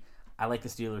struggling. I like the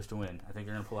Steelers to win. I think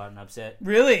they're going to pull out an upset.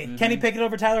 Really? Mm-hmm. Kenny Pickett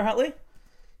over Tyler Huntley?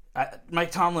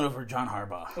 Mike Tomlin over John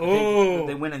Harbaugh. Oh,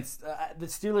 they win. The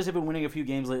Steelers have been winning a few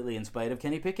games lately in spite of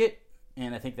Kenny Pickett,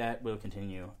 and I think that will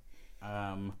continue.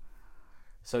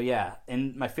 So yeah,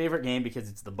 and my favorite game because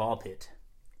it's the ball pit.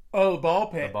 Oh, the ball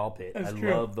pit. The ball pit. That's I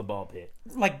true. love the ball pit.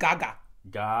 Like Gaga.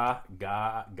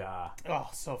 Ga. Oh,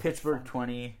 so Pittsburgh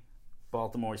 20,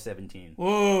 Baltimore 17.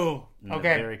 Ooh, Not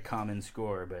okay. A very common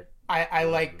score, but I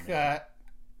like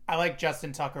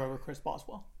Justin Tucker over Chris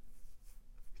Boswell.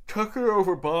 Tucker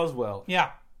over Boswell. Yeah.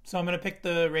 So I'm going to pick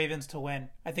the Ravens to win.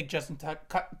 I think Justin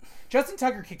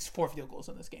Tucker kicks 4 field goals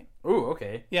in this game. Ooh,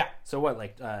 okay. Yeah. So what,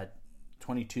 like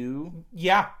 22?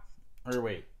 Yeah. Or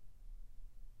wait.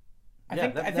 I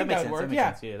think that would work.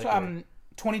 Yeah.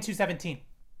 22-17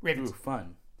 Ravens. Ooh,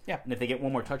 fun. Yeah. And if they get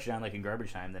one more touchdown like in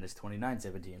garbage time, then it's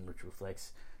 29-17, which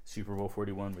reflects Super Bowl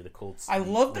 41 where the Colts. I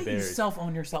love that Bears. you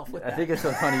self-own yourself with that. I think it's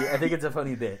so funny. I think it's a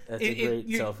funny bit. That's a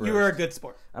great self-roast. You are a good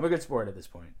sport. I'm a good sport at this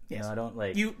point. Yes. You know, I don't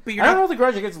like. But I don't hold the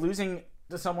grudge against losing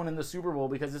to someone in the Super Bowl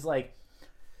because it's like.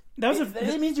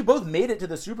 It means you both made it to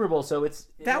the Super Bowl, so it's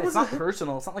not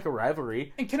personal. It's not like a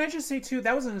rivalry. And can I just say too,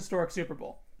 that was an historic Super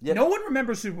Bowl. Yep. No one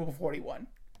remembers Super Bowl 41.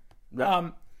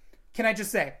 Yep. Can I just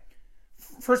say,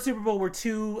 first Super Bowl where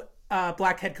 2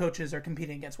 black head coaches are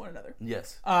competing against one another.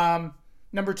 Yes.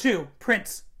 Number 2,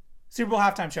 Prince, Super Bowl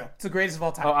halftime show. It's the greatest of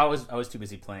all time. Oh, I was too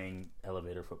busy playing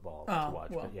elevator football to watch.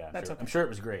 Well, but yeah, that's sure. okay. I'm sure it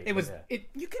was great. It was. Yeah.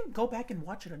 You can go back and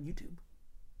watch it on YouTube.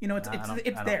 You know, it's I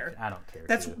there. I don't care.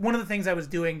 That's one of the things I was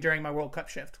doing during my World Cup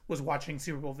shift was watching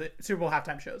Super Bowl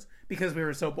halftime shows because we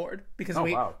were so bored because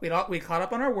we caught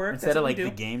up on our work instead of like the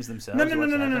games themselves.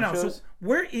 No. So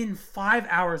we're in 5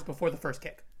 hours before the first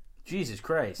kick. Jesus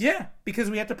Christ. Yeah, because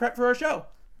we have to prep for our show,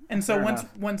 and so Fair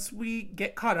once we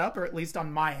get caught up, or at least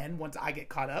on my end, once I get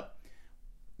caught up,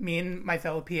 me and my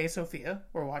fellow PA Sophia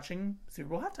were watching Super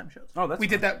Bowl halftime shows. Oh, we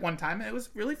did that one time, and it was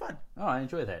really fun. Oh, I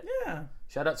enjoy that. Yeah.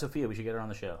 Shout out Sophia. We should get her on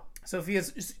the show.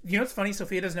 Sophia's. You know what's funny?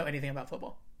 Sophia doesn't know anything about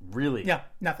football. Really? Yeah,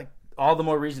 nothing. All the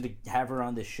more reason to have her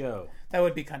on this show. That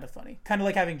would be kind of funny. Kind of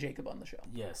like having Jacob on the show.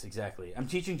 Yes, exactly. I'm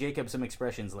teaching Jacob some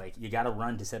expressions like you got to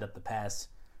run to set up the pass,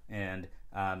 and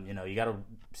you got to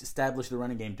establish the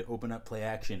running game to open up play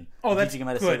action. Oh, that's teaching him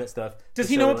how to good. say that stuff. Does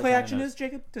he know what play action is,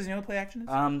 Jacob? Does he know what play action is?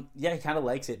 Yeah, he kind of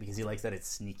likes it because he likes that it's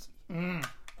sneaky.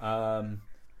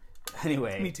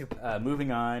 Anyway, me too.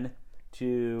 Moving on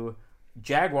to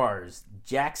Jaguars,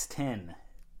 Jax 10.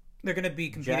 They're going to be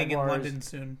competing in London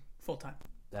soon, full time.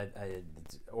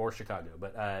 Or Chicago,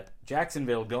 but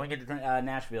Jacksonville going into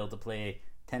Nashville to play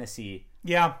Tennessee.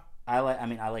 Yeah, I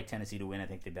like Tennessee to win. I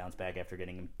think they bounce back after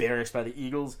getting embarrassed by the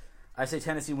Eagles. I say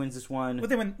Tennessee wins this one. But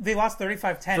they lost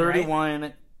 35-10, 31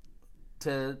 right?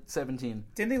 to 17.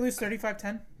 Didn't they lose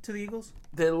 35-10 to the Eagles?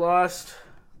 They lost.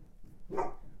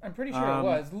 I'm pretty sure it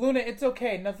was. Luna, it's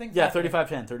okay. Nothing's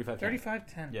 35-10.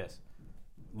 35-10. Yes.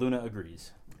 Luna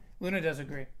agrees. Luna does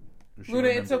agree. Luna,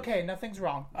 it's okay. Nothing's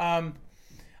wrong. I'm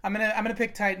gonna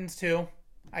pick Titans too.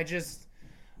 I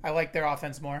like their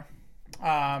offense more.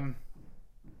 I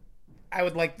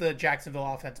would like the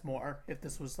Jacksonville offense more if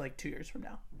this was like 2 years from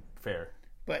now. Fair.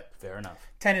 But Fair enough.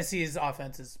 Tennessee's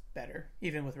offense is better,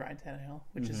 even with Ryan Tannehill,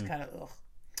 which is kind of ugh.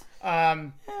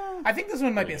 I think this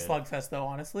one might be a slugfest, though,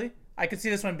 honestly. I could see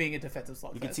this one being a defensive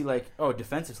slugfest. You could see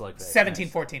defensive slugfest.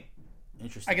 17-14.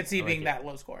 Interesting. I could see it being that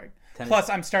low scoring. Plus,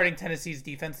 I'm starting Tennessee's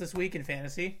defense this week in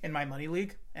fantasy in my money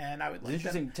league, and I would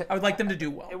like them to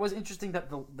do well. It was interesting that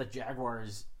the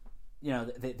Jaguars,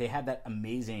 they had that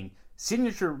amazing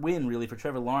signature win really for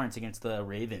Trevor Lawrence against the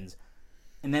Ravens,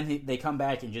 and then they come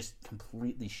back and just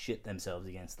completely shit themselves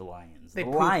against the Lions.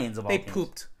 Lions of all teams. They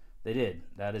pooped. They did.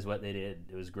 That is what they did.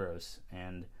 It was gross,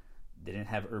 and they didn't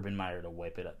have Urban Meyer to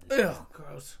wipe it up. Ugh,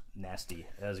 gross. Nasty.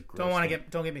 That was a gross.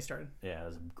 Don't get me started. Yeah, that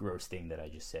was a gross thing that I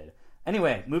just said.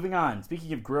 Anyway, moving on.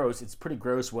 Speaking of gross, it's pretty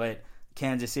gross what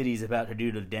Kansas City's about to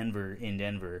do to Denver in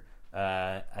Denver.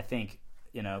 I think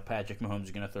Patrick Mahomes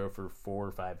is going to throw for 4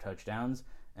 or 5 touchdowns,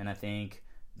 and I think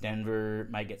Denver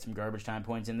might get some garbage time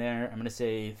points in there. I'm going to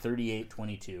say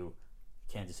 38-22.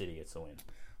 Kansas City gets the win.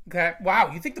 Okay.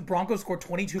 Wow, you think the Broncos scored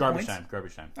 22 points?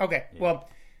 Garbage time. Okay. Yeah. Well,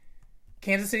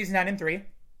 Kansas City's 9-3.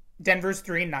 Denver's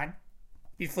 3-9.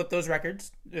 You flip those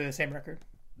records, they're the same record.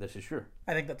 This is true.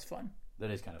 I think that's fun. That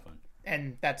is kind of fun.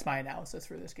 And that's my analysis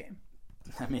for this game.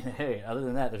 I mean, hey, other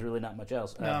than that, there's really not much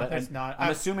else. No, there's not.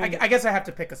 I'm assuming. I guess I have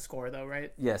to pick a score, though,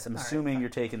 right? Yes, I'm assuming you're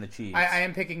taking the Chiefs. I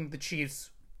am picking the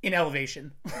Chiefs in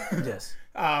elevation. Yes.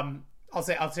 I'll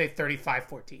say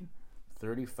 35-14.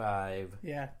 35.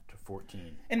 Yeah.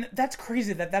 14. And that's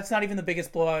crazy that's not even the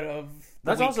biggest blowout of the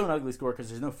That's week. also an ugly score because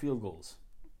there's no field goals.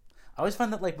 I always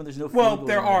find that when there's no field goals... Well,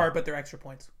 there are, but they're extra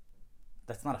points.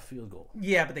 That's not a field goal.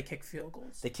 Yeah, but they kick field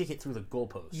goals. They kick it through the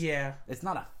goalpost. Yeah. It's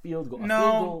not a field goal.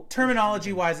 No,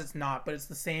 terminology-wise it's not, but it's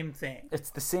the same thing.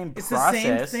 It's the same process. It's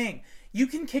the same thing. You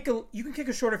can kick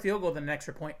a shorter field goal than an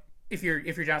extra point if you're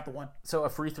down at the 1. So a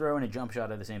free throw and a jump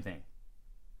shot are the same thing.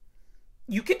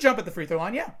 You can jump at the free throw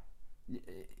line, yeah.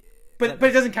 But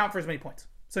it doesn't count for as many points.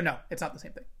 So no, it's not the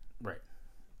same thing. Right.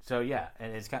 So yeah,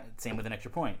 and it's same with an extra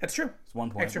point. That's true. It's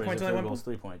 1 point. Extra points only 1 point.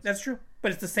 3 points. That's true.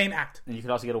 But it's the same act. And you could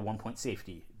also get a 1 point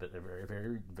safety, but they're very,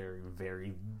 very, very,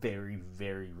 very, very,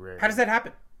 very rare. How does that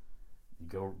happen? You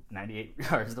go 98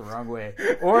 yards the wrong way,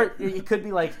 or it could be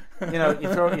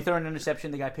you throw an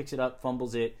interception, the guy picks it up,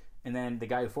 fumbles it, and then the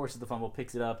guy who forces the fumble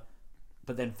picks it up,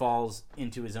 but then falls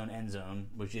into his own end zone,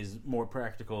 which is more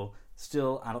practical.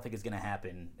 Still, I don't think it's going to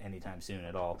happen anytime soon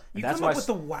at all. You come up with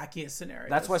the wackiest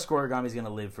scenarios. That's why Scorigami is going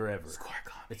to live forever.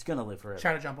 Scorigami. It's going to live forever.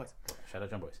 Shout out John Boyce. Shout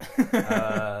out John Boyce.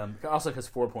 Also, because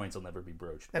 4 points will never be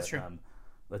broached. That's true.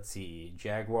 Let's see.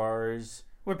 Jaguars.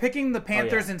 We're picking the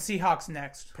Panthers and Seahawks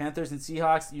next. Panthers and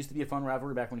Seahawks used to be a fun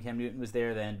rivalry back when Cam Newton was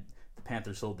there. Then the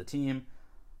Panthers sold the team.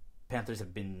 Panthers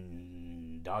have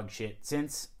been dog shit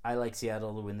since. I like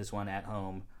Seattle to win this one at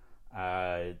home.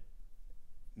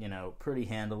 Pretty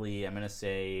handily. I'm going to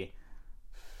say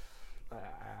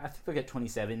I think they'll get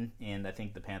 27, and I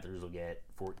think the Panthers will get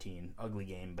 14. Ugly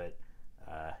game, but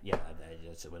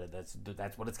that's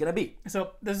what it's going to be.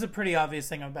 So this is a pretty obvious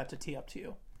thing I'm about to tee up to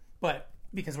you, but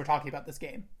because we're talking about this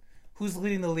game, who's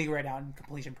leading the league right now in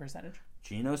completion percentage?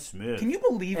 Geno Smith. Can you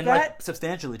believe that?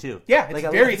 Substantially too. Yeah, it's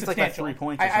very substantial. It's 3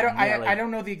 points. I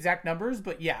don't know the exact numbers,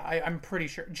 but yeah, I'm pretty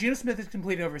sure Geno Smith has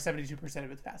completed over 72%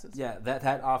 of its passes. Yeah, that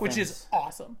offense, which is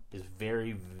awesome, is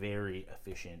very, very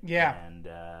efficient. Yeah, and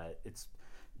it's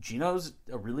Geno's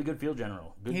a really good field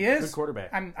general. He is good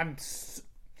quarterback.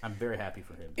 I'm very happy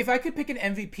for him. If I could pick an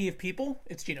MVP of people,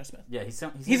 it's Geno Smith. Yeah, he's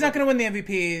not going to win the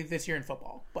MVP this year in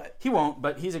football, but he won't.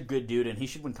 But he's a good dude, and he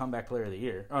should win Comeback Player of the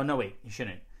Year. Oh no, wait, he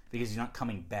shouldn't. Because he's not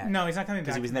coming back. No, he's not coming back.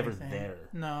 Because he was never there.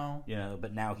 No.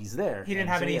 But now he's there. He didn't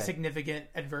have any significant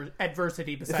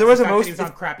adversity besides the fact that he was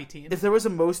on crappy teams. If there was a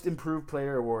Most Improved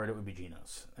Player award, it would be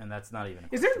Geno's. And that's not even a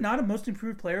question. Is there not a Most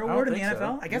Improved Player award in the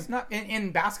NFL? So. I guess not.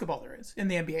 In basketball there is. In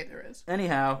the NBA there is.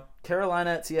 Anyhow, Carolina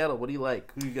at Seattle. What do you like?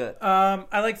 Who you got?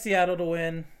 I like Seattle to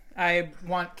win. I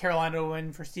want Carolina to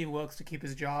win for Steve Wilkes to keep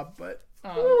his job, but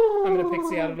I'm going to pick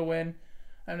Seattle to win.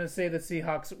 I'm going to say the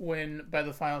Seahawks win by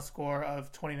the final score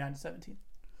of 29-17.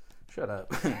 Shut up.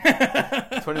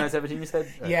 29-17 you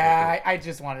said? Yeah, okay. I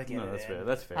just wanted to get it that's in. fair.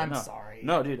 That's fair. I'm sorry.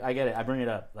 No, dude, I get it. I bring it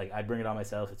up. I bring it on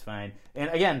myself. It's fine. And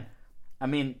again, I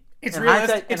mean, it's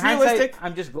realistic. In hindsight,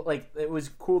 I'm just it was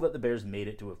cool that the Bears made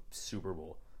it to a Super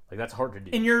Bowl. That's hard to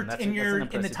do. In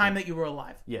the time that you were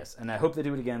alive. Yes, and I hope they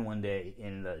do it again one day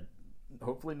in the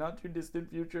hopefully not too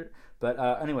distant future. But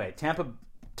anyway,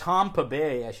 Tampa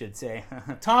Bay, I should say.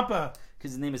 Tampa,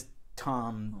 because his name is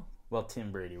Tom. Well,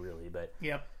 Tim Brady, really, but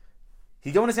yep.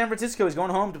 He's going to San Francisco. He's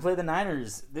going home to play the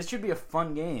Niners. This should be a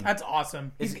fun game. That's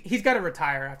awesome. He's got to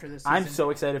retire after this season. I'm so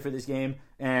excited for this game,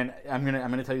 and I'm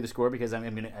gonna tell you the score because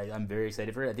I'm very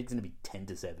excited for it. I think it's gonna be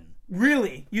 10-7.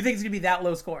 Really? You think it's gonna be that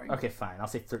low scoring? Okay, fine. I'll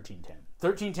say 13-10.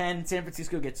 13-10. San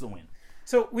Francisco gets the win.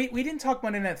 So we didn't talk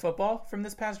Monday Night Football from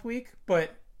this past week,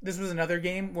 but this was another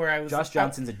game where I was. Josh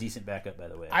Johnson's a decent backup, by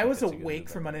the way. I was awake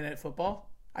for Monday Night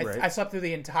Football. I slept through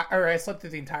the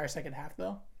entire second half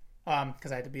though,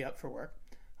 because I had to be up for work.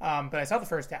 But I saw the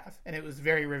first half, and it was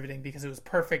very riveting because it was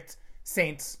perfect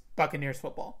Saints Buccaneers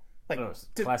football, like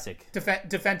classic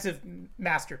defensive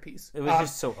masterpiece. It was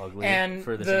just so ugly and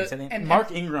for the Saints. And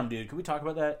Mark Ingram, dude, can we talk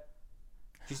about that?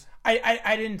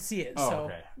 I didn't see it. So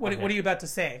okay. What are you about to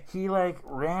say? He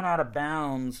ran out of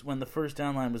bounds when the first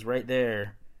down line was right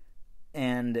there,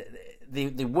 and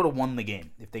they would have won the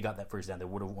game if they got that first down. They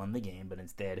would have won the game, but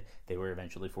instead they were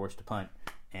eventually forced to punt.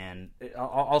 And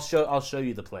I'll show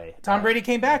you the play. Tom Brady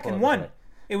came back and won.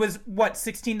 It was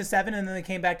 16-7, and then they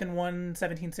came back and won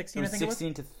 17-16. I think it was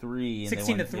 16-3.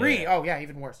 16-3. Oh yeah,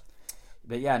 even worse.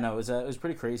 But yeah, no, it was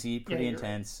pretty crazy, pretty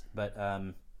intense.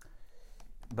 Right.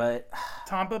 But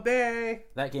Tampa Bay.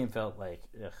 That game felt like.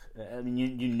 Ugh. I mean,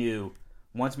 you knew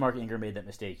once Mark Ingram made that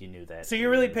mistake, you knew that. So you're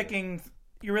really picking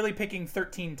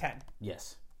 13-10.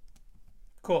 Yes.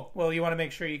 Cool. Well, you want to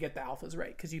make sure you get the alphas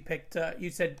right because you picked. You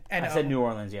said NO. I said New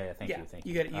Orleans. Yeah. Thank you.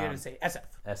 You got to say SF.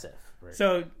 SF. Right.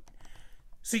 So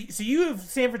you have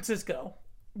San Francisco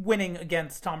winning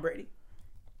against Tom Brady.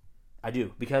 I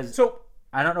do because so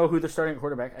I don't know who the starting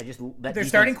quarterback. Their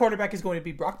starting quarterback is going to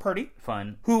be Brock Purdy.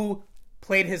 Fun. Who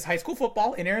played his high school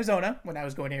football in Arizona when I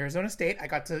was going to Arizona State.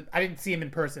 I didn't see him in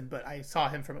person, but I saw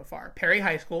him from afar. Perry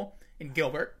High School in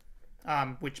Gilbert.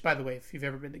 Which, by the way, if you've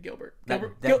ever been to Gilbert,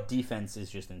 that defense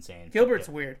is just insane. Gilbert's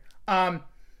weird.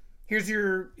 Here's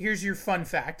your fun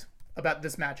fact about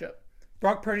this matchup.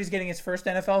 Brock Purdy's getting his first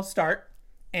NFL start,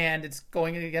 and it's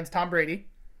going against Tom Brady.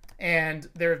 And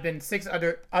there have been 6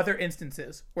 other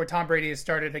instances where Tom Brady has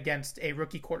started against a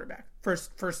rookie quarterback.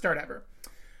 First start ever.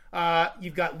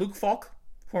 You've got Luke Falk,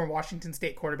 former Washington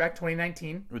State quarterback,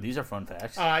 2019. Ooh, these are fun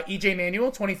facts. E.J.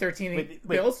 Manuel, 2013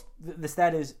 Bills. The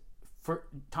stat is for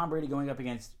Tom Brady going up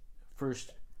against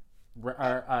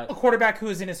a quarterback who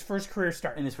is in his first career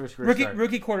start.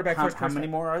 Rookie quarterback. How many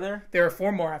more are there? There are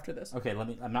 4 more after this. Okay, let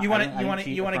me. I'm not. You want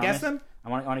to guess them? I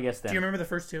want to guess them. Do you remember the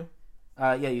first 2?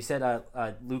 Yeah, you said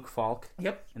Luke Falk.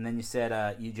 Yep. And then you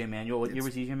said E.J. Manuel. What year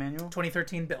was E.J. Manuel?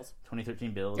 2013 Bills.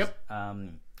 2013 Bills. Yep.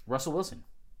 Russell Wilson.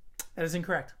 That is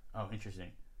incorrect. Oh,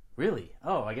 interesting. Really?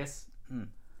 Oh, I guess.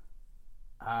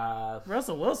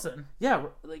 Russell Wilson. Yeah,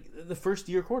 like the first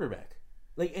year quarterback,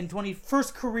 like in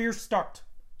first career start.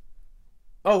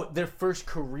 Oh, their first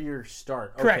career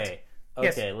start. Correct. Okay.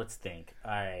 Yes. Okay, let's think.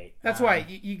 All right. That's why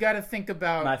you got to think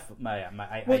about.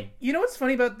 You know what's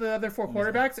funny about the other 4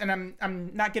 quarterbacks, and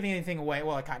I'm not giving anything away.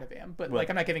 Well, I kind of am, but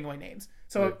I'm not giving away names.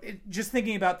 So just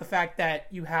thinking about the fact that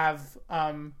you have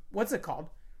what's it called?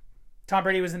 Tom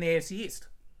Brady was in the AFC East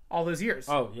all those years.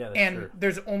 Oh yeah, that's and true.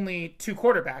 There's only 2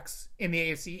 quarterbacks in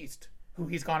the AFC East who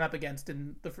he's gone up against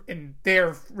in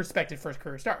their respective first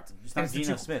career starts. It's not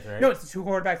Geno Smith, right? No, it's the 2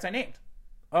 quarterbacks I named.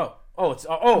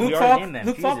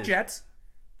 Luke Falk, Jets,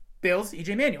 Bills,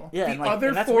 E.J. Manuel. Yeah, and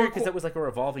that's weird because that was like a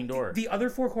revolving door. The other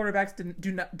 4 quarterbacks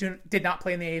did not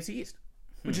play in the AFC East,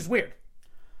 which is weird.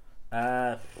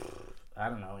 I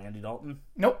don't know. Andy Dalton.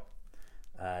 Nope.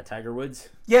 Tiger Woods.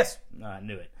 Yes. I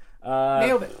knew it.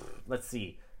 Nailed it. Let's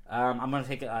see. I'm gonna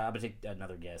take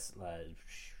another guess.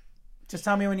 Just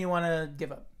tell me when you want to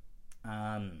give up.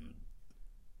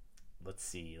 Let's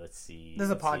see. This is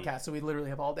a podcast, so we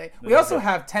literally have all day. We also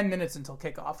have 10 minutes until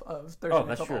kickoff of Thursday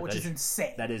Night Football, which is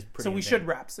insane. That is pretty. So we should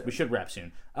wrap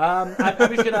soon. I'm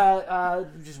just gonna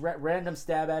random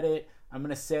stab at it. I'm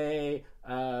gonna say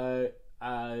one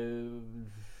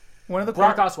of the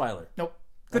Brock Osweiler. Nope.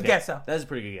 Good guess though. That is a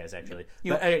pretty good guess actually.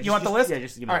 You want the list? Yeah,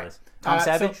 just give me the list. Tom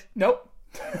Savage. Nope.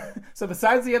 So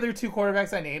besides the other 2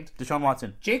 quarterbacks I named, Deshaun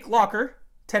Watson, Jake Locker,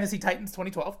 Tennessee Titans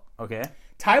 2012. Okay.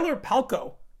 Tyler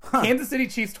Palko, Kansas City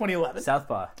Chiefs 2011.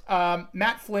 Southpaw.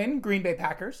 Matt Flynn, Green Bay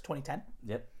Packers 2010.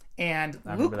 Yep. And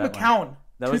Luke McCown,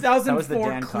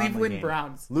 2004 Cleveland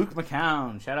Browns. Luke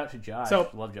McCown. Shout out to Josh.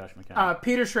 Love Josh McCown.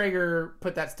 Peter Schrager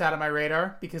put that stat on my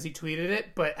radar because he tweeted it,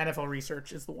 but NFL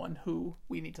Research is the one who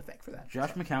we need to thank for that.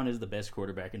 Josh McCown is the best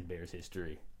quarterback in Bears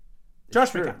history.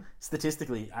 McCown.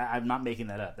 Statistically, I'm not making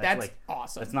that up. That's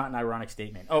awesome. That's not an ironic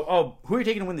statement. Oh, who are you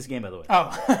taking to win this game, by the way?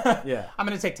 Oh, yeah. I'm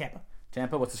going to take Tampa.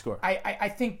 Tampa, what's the score? I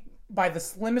think by the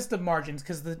slimmest of margins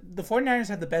because the 49ers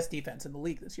had the best defense in the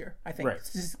league this year. I think. Right.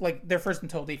 It's just like their first and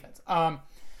total defense.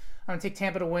 I'm gonna take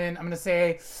Tampa to win. I'm gonna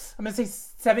say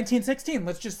 17-16.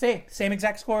 Let's just say same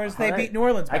exact score as they beat New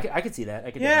Orleans. I could see that.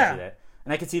 I could definitely see that.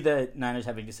 And I could see the Niners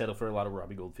having to settle for a lot of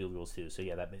Robbie Gould field goals too. So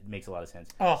yeah, that makes a lot of sense.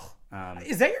 Oh,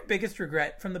 is that your biggest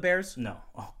regret from the Bears? No.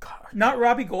 Oh God. Not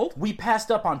Robbie Gould? We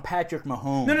passed up on Patrick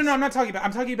Mahomes. No. I'm not talking about.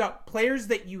 I'm talking about players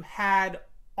that you had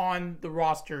on the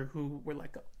roster who were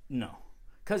let go. No,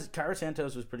 because Cairo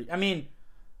Santos was pretty. I mean,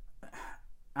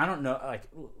 I don't know. Like,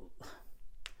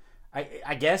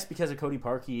 I guess because of Cody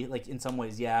Parkey, like in some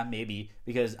ways, yeah, maybe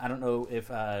because I don't know if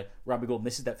Robbie Gould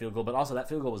misses that field goal, but also that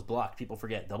field goal was blocked. People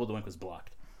forget Double Doink was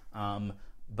blocked.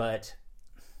 But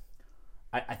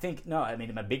I think no. I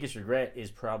mean, my biggest regret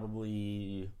is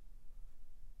probably.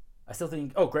 I still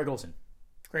think. Oh, Greg Olsen.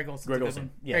 Greg Olsen's Greg a good Olsen.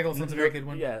 one. Yeah. Greg Olsen's a very good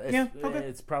one. Yeah. Okay.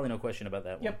 It's probably no question about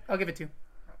that one. Yep, I'll give it to you.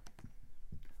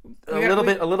 A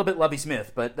little bit Lovie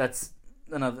Smith, but that's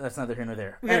neither here nor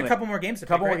there. We got a couple more games.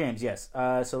 More games, yes.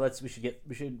 So we should get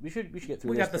through.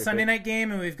 We got the Sunday night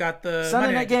game and we've got the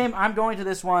Sunday night game. I'm going to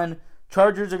this one.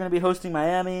 Chargers are going to be hosting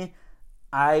Miami.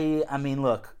 I mean,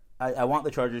 look, I want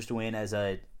the Chargers to win as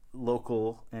a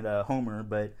local and a homer,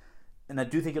 and I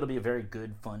do think it'll be a very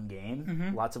good, fun game.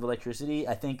 Mm-hmm. Lots of electricity.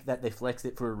 I think that they flexed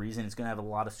it for a reason. It's going to have a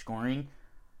lot of scoring.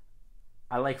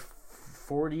 I like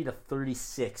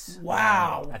 40-36.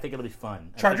 Wow. I think it'll be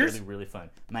fun. Chargers? I think it'll be really fun.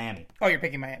 Miami. Oh, you're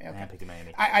picking Miami. Okay. I'm picking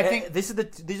Miami. I think these are the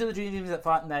two teams that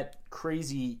fought in that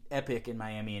crazy epic in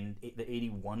Miami in the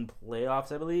 81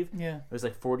 playoffs, I believe. Yeah. It was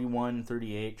like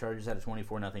 41-38. Chargers had a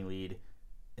 24-0 lead.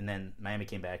 And then Miami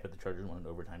came back, but the Chargers won in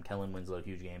overtime. Kellen Winslow,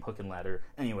 huge game, hook and ladder.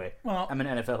 Anyway, well, I'm an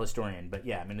NFL historian, but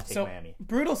yeah, I'm going to take Miami.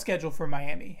 Brutal schedule for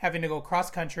Miami, having to go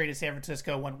cross country to San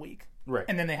Francisco 1 week. Right.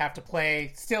 And then they have to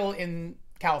play still in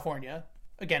California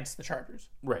against the Chargers.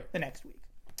 Right. The next week.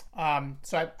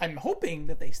 So I'm hoping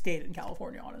that they stayed in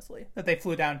California, honestly. That they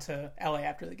flew down to LA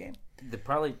after the game.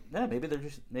 Maybe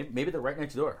they're right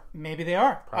next door. Maybe they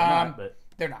are. Probably not, but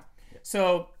they're not. Yeah.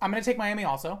 So I'm going to take Miami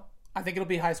also. I think it'll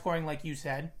be high scoring, like you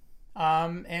said,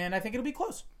 and I think it'll be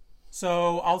close.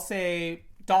 So I'll say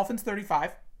Dolphins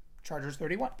 35, Chargers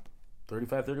 31.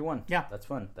 35-31. Yeah, that's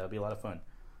fun. That would be a lot of fun.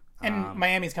 And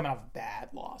Miami's coming off a bad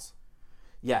loss.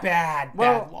 Yeah, bad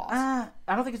loss. I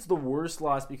don't think it's the worst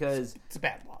loss because it's a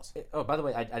bad loss. By the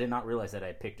way, I did not realize that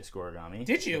I picked a scoregami.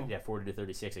 Did you? Yeah,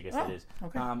 40-36. I guess that is.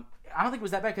 Okay. I don't think it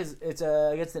was that bad because it's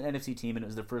against an NFC team and it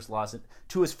was their first loss,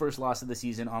 Tua's first loss of the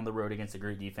season on the road against a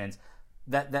great defense.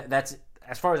 That's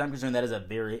as far as I'm concerned, that is a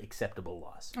very acceptable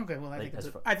loss. Okay, well, I think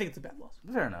it's a bad loss.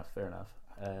 Fair enough.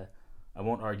 I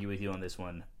won't argue with you on this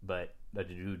one, but I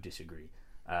do disagree.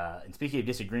 And speaking of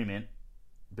disagreement,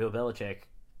 Bill Belichick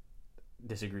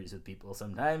disagrees with people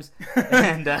sometimes.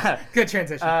 And good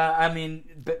transition. I mean,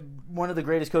 one of the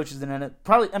greatest coaches in NFL.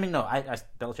 Probably, I mean, no,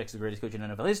 Belichick's the greatest coach in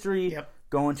NFL history. Yep.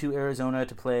 Going to Arizona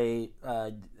to play,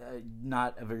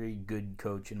 not a very good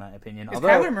coach in my opinion. Is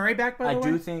Kyler Murray back, by the way?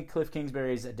 I do think Cliff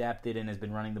Kingsbury's adapted and has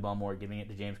been running the ball more, giving it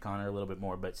to James Conner a little bit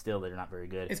more, but still, they're not very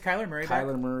good. Is Kyler Murray back?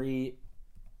 Kyler Murray,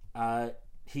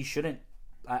 he shouldn't.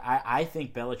 I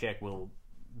think Belichick will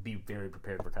be very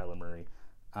prepared for Kyler Murray.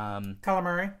 Kyler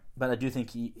Murray? But I do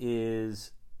think he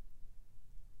is.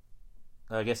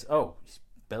 I guess.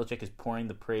 Belichick is pouring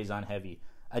the praise on heavy.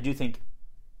 I do think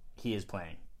he is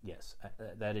playing. Yes,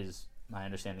 that is my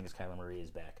understanding. Is Kyler Murray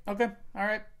is back. Okay, all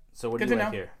right. So what do you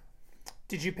like here?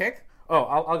 Did you pick? Oh,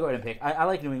 I'll go ahead and pick. I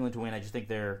like New England to win. I just think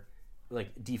they're like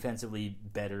defensively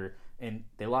better, and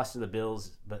they lost to the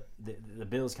Bills, but the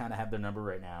Bills kind of have their number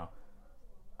right now.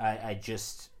 I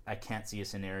can't see a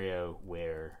scenario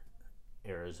where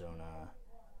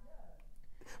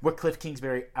Cliff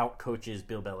Kingsbury outcoaches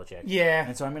Bill Belichick. Yeah.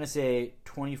 And so I'm going to say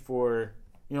 24.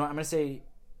 You know what? I'm going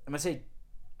to say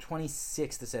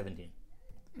 26-17.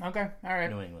 Okay. All right.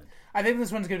 New England. I think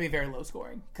this one's going to be very low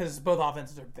scoring because both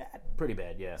offenses are bad. Pretty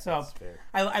bad, yeah. So that's fair.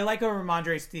 I like a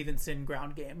Ramondre Stevenson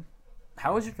ground game.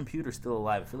 How is your computer still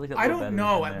alive? I feel like I don't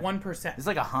know at 1%. It's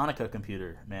like a Hanukkah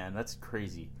computer, man. That's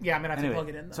crazy. Yeah, I'm gonna have to plug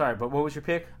it in. Though. Sorry, but what was your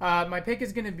pick? My pick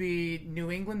is gonna be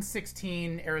New England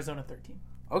 16, Arizona 13.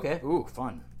 Okay. Ooh,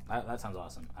 fun. That sounds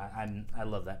awesome. I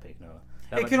love that pick, Noah.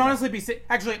 It can honestly be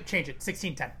actually change it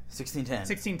 16-10. 16-10.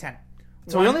 16-10.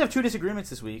 So we only have 2 disagreements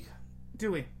this week.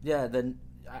 Do we? Yeah. Then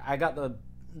I got the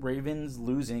Ravens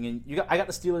losing, and I got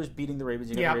the Steelers beating the Ravens.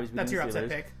 You got the Ravens beating that's your the Steelers,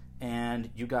 upset pick. And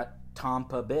you got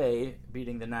Tampa Bay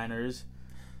beating the Niners.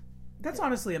 That's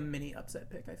honestly a mini upset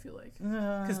pick, I feel like.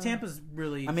 Because Tampa's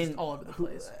really just all over the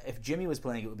place. If Jimmy was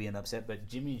playing, it would be an upset, but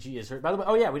Jimmy G is hurt. By the way,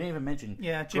 we didn't even mention.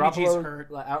 Yeah, Jimmy G's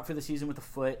hurt. Out for the season with a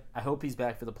foot. I hope he's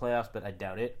back for the playoffs, but I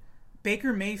doubt it.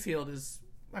 Baker Mayfield is,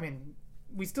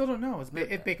 we still don't know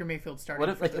if Baker Mayfield started. What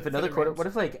if, if another quarter, what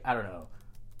if, I don't know,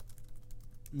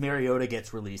 Mariota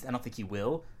gets released. I don't think he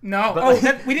will. No.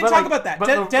 But, We didn't talk about that.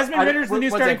 Desmond Ritter's the new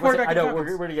starting quarterback. I of the know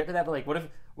Falcons. we're going to get to that, but like,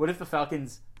 what if the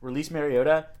Falcons release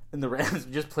Mariota and the Rams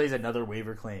just plays another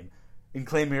waiver claim and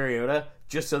claim Mariota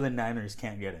just so the Niners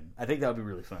can't get him? I think that would be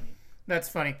really funny. That's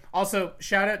funny. Also,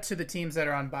 shout out to the teams that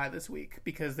are on bye this week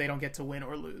because they don't get to win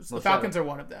or lose. The Falcons are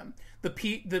one of them. The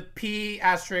P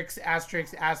asterisk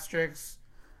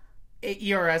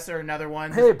ERS are another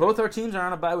one. Hey, both our teams are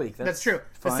on a bye week. That's true.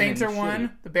 The Saints are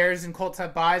one. The Bears and Colts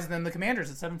have byes, and then the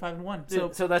Commanders at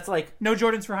 7-5-1. So that's like no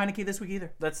Jordans for Heineke this week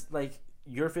either. That's like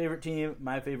your favorite team,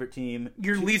 my favorite team,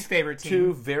 your least favorite team.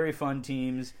 Two very fun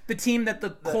teams. The team that the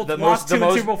Colts lost to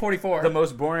in Super Bowl 44. The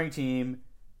most boring team,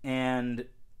 and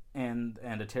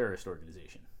a terrorist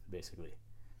organization, basically.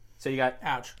 So you got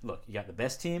Look, you got the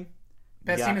best team.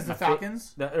 Best team is the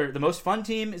Falcons. The most fun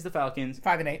team is the Falcons.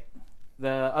 5-8.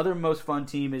 The other most fun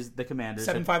team is the Commanders.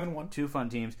 7-5-1. Two fun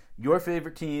teams. Your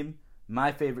favorite team,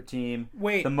 my favorite team.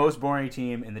 Wait, the most boring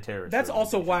team in the terrorist. That's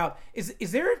also wild.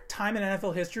 Is there a time in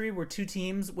NFL history where two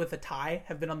teams with a tie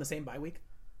have been on the same bye week?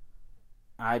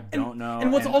 I don't know.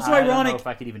 And what's also I ironic, don't know if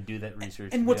I could even do that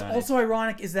research. And what's also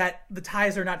ironic is that the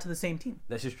ties are not to the same team.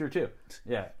 That's just true too.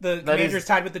 Yeah, the Commanders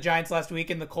tied with the Giants last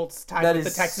week, and the Colts tied with the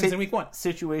Texans in week 1.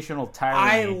 Situational tyranny.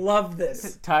 I love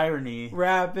this tyranny.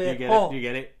 Rabbit hole. You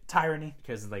get it? Tyranny.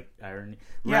 Because like irony.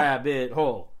 Yeah. Rabbit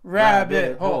hole.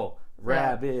 Rabbit hole.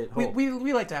 Rabbit hole.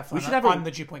 We like to have fun. We should have on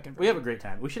the G Point conversion. We have a great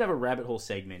time. We should have a rabbit hole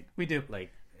segment. We do.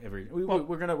 Like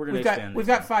we're gonna expand. We've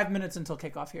got 5 minutes until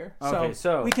kickoff here. Okay,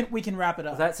 so we can wrap it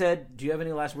up. With that said, do you have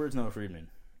any last words, Noah Friedman?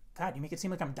 God, you make it seem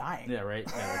like I'm dying. Yeah, right.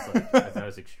 Yeah, that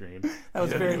was extreme. That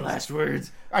was very last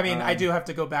words. I mean, I do have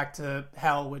to go back to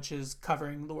hell, which is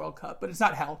covering the World Cup, but it's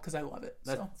not hell because I love it.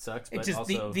 That sucks. But it's just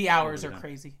also, the hours are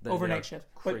crazy. Overnight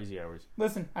shift, crazy hours.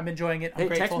 Listen, I'm enjoying it. I'm hey,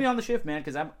 grateful. Text me on the shift, man,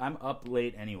 because I'm up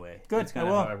late anyway. Good. That's kind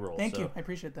of how I roll. Thank you. I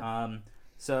appreciate that.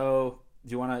 So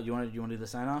do you wanna do the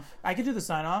sign off? I could do the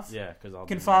sign off. Yeah, because you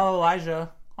can follow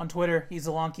Elijah on Twitter. He's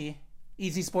Zelonki.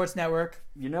 Easy Sports Network.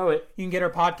 You know it. You can get our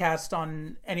podcast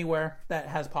on anywhere that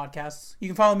has podcasts. You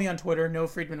can follow me on Twitter,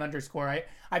 @NoFriedman_.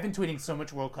 I've been tweeting so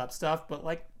much World Cup stuff, but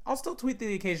like I'll still tweet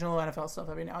the occasional NFL stuff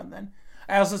every now and then.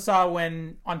 I also saw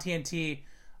when on TNT,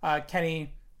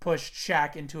 Kenny pushed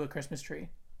Shaq into a Christmas tree.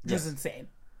 Which is insane.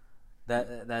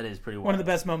 That is pretty wild. One of the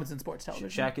best moments in sports television.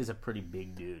 Shaq is a pretty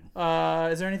big dude.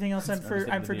 Is there anything else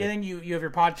I'm forgetting? You have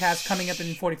your podcast coming up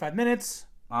in 45 minutes.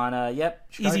 On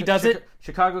Easy Does It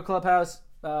Chicago Clubhouse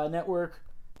Network.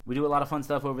 We do a lot of fun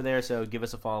stuff over there, so give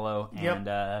us a follow. Yep.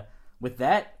 And with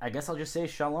that, I guess I'll just say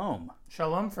shalom.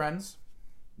 Shalom, friends.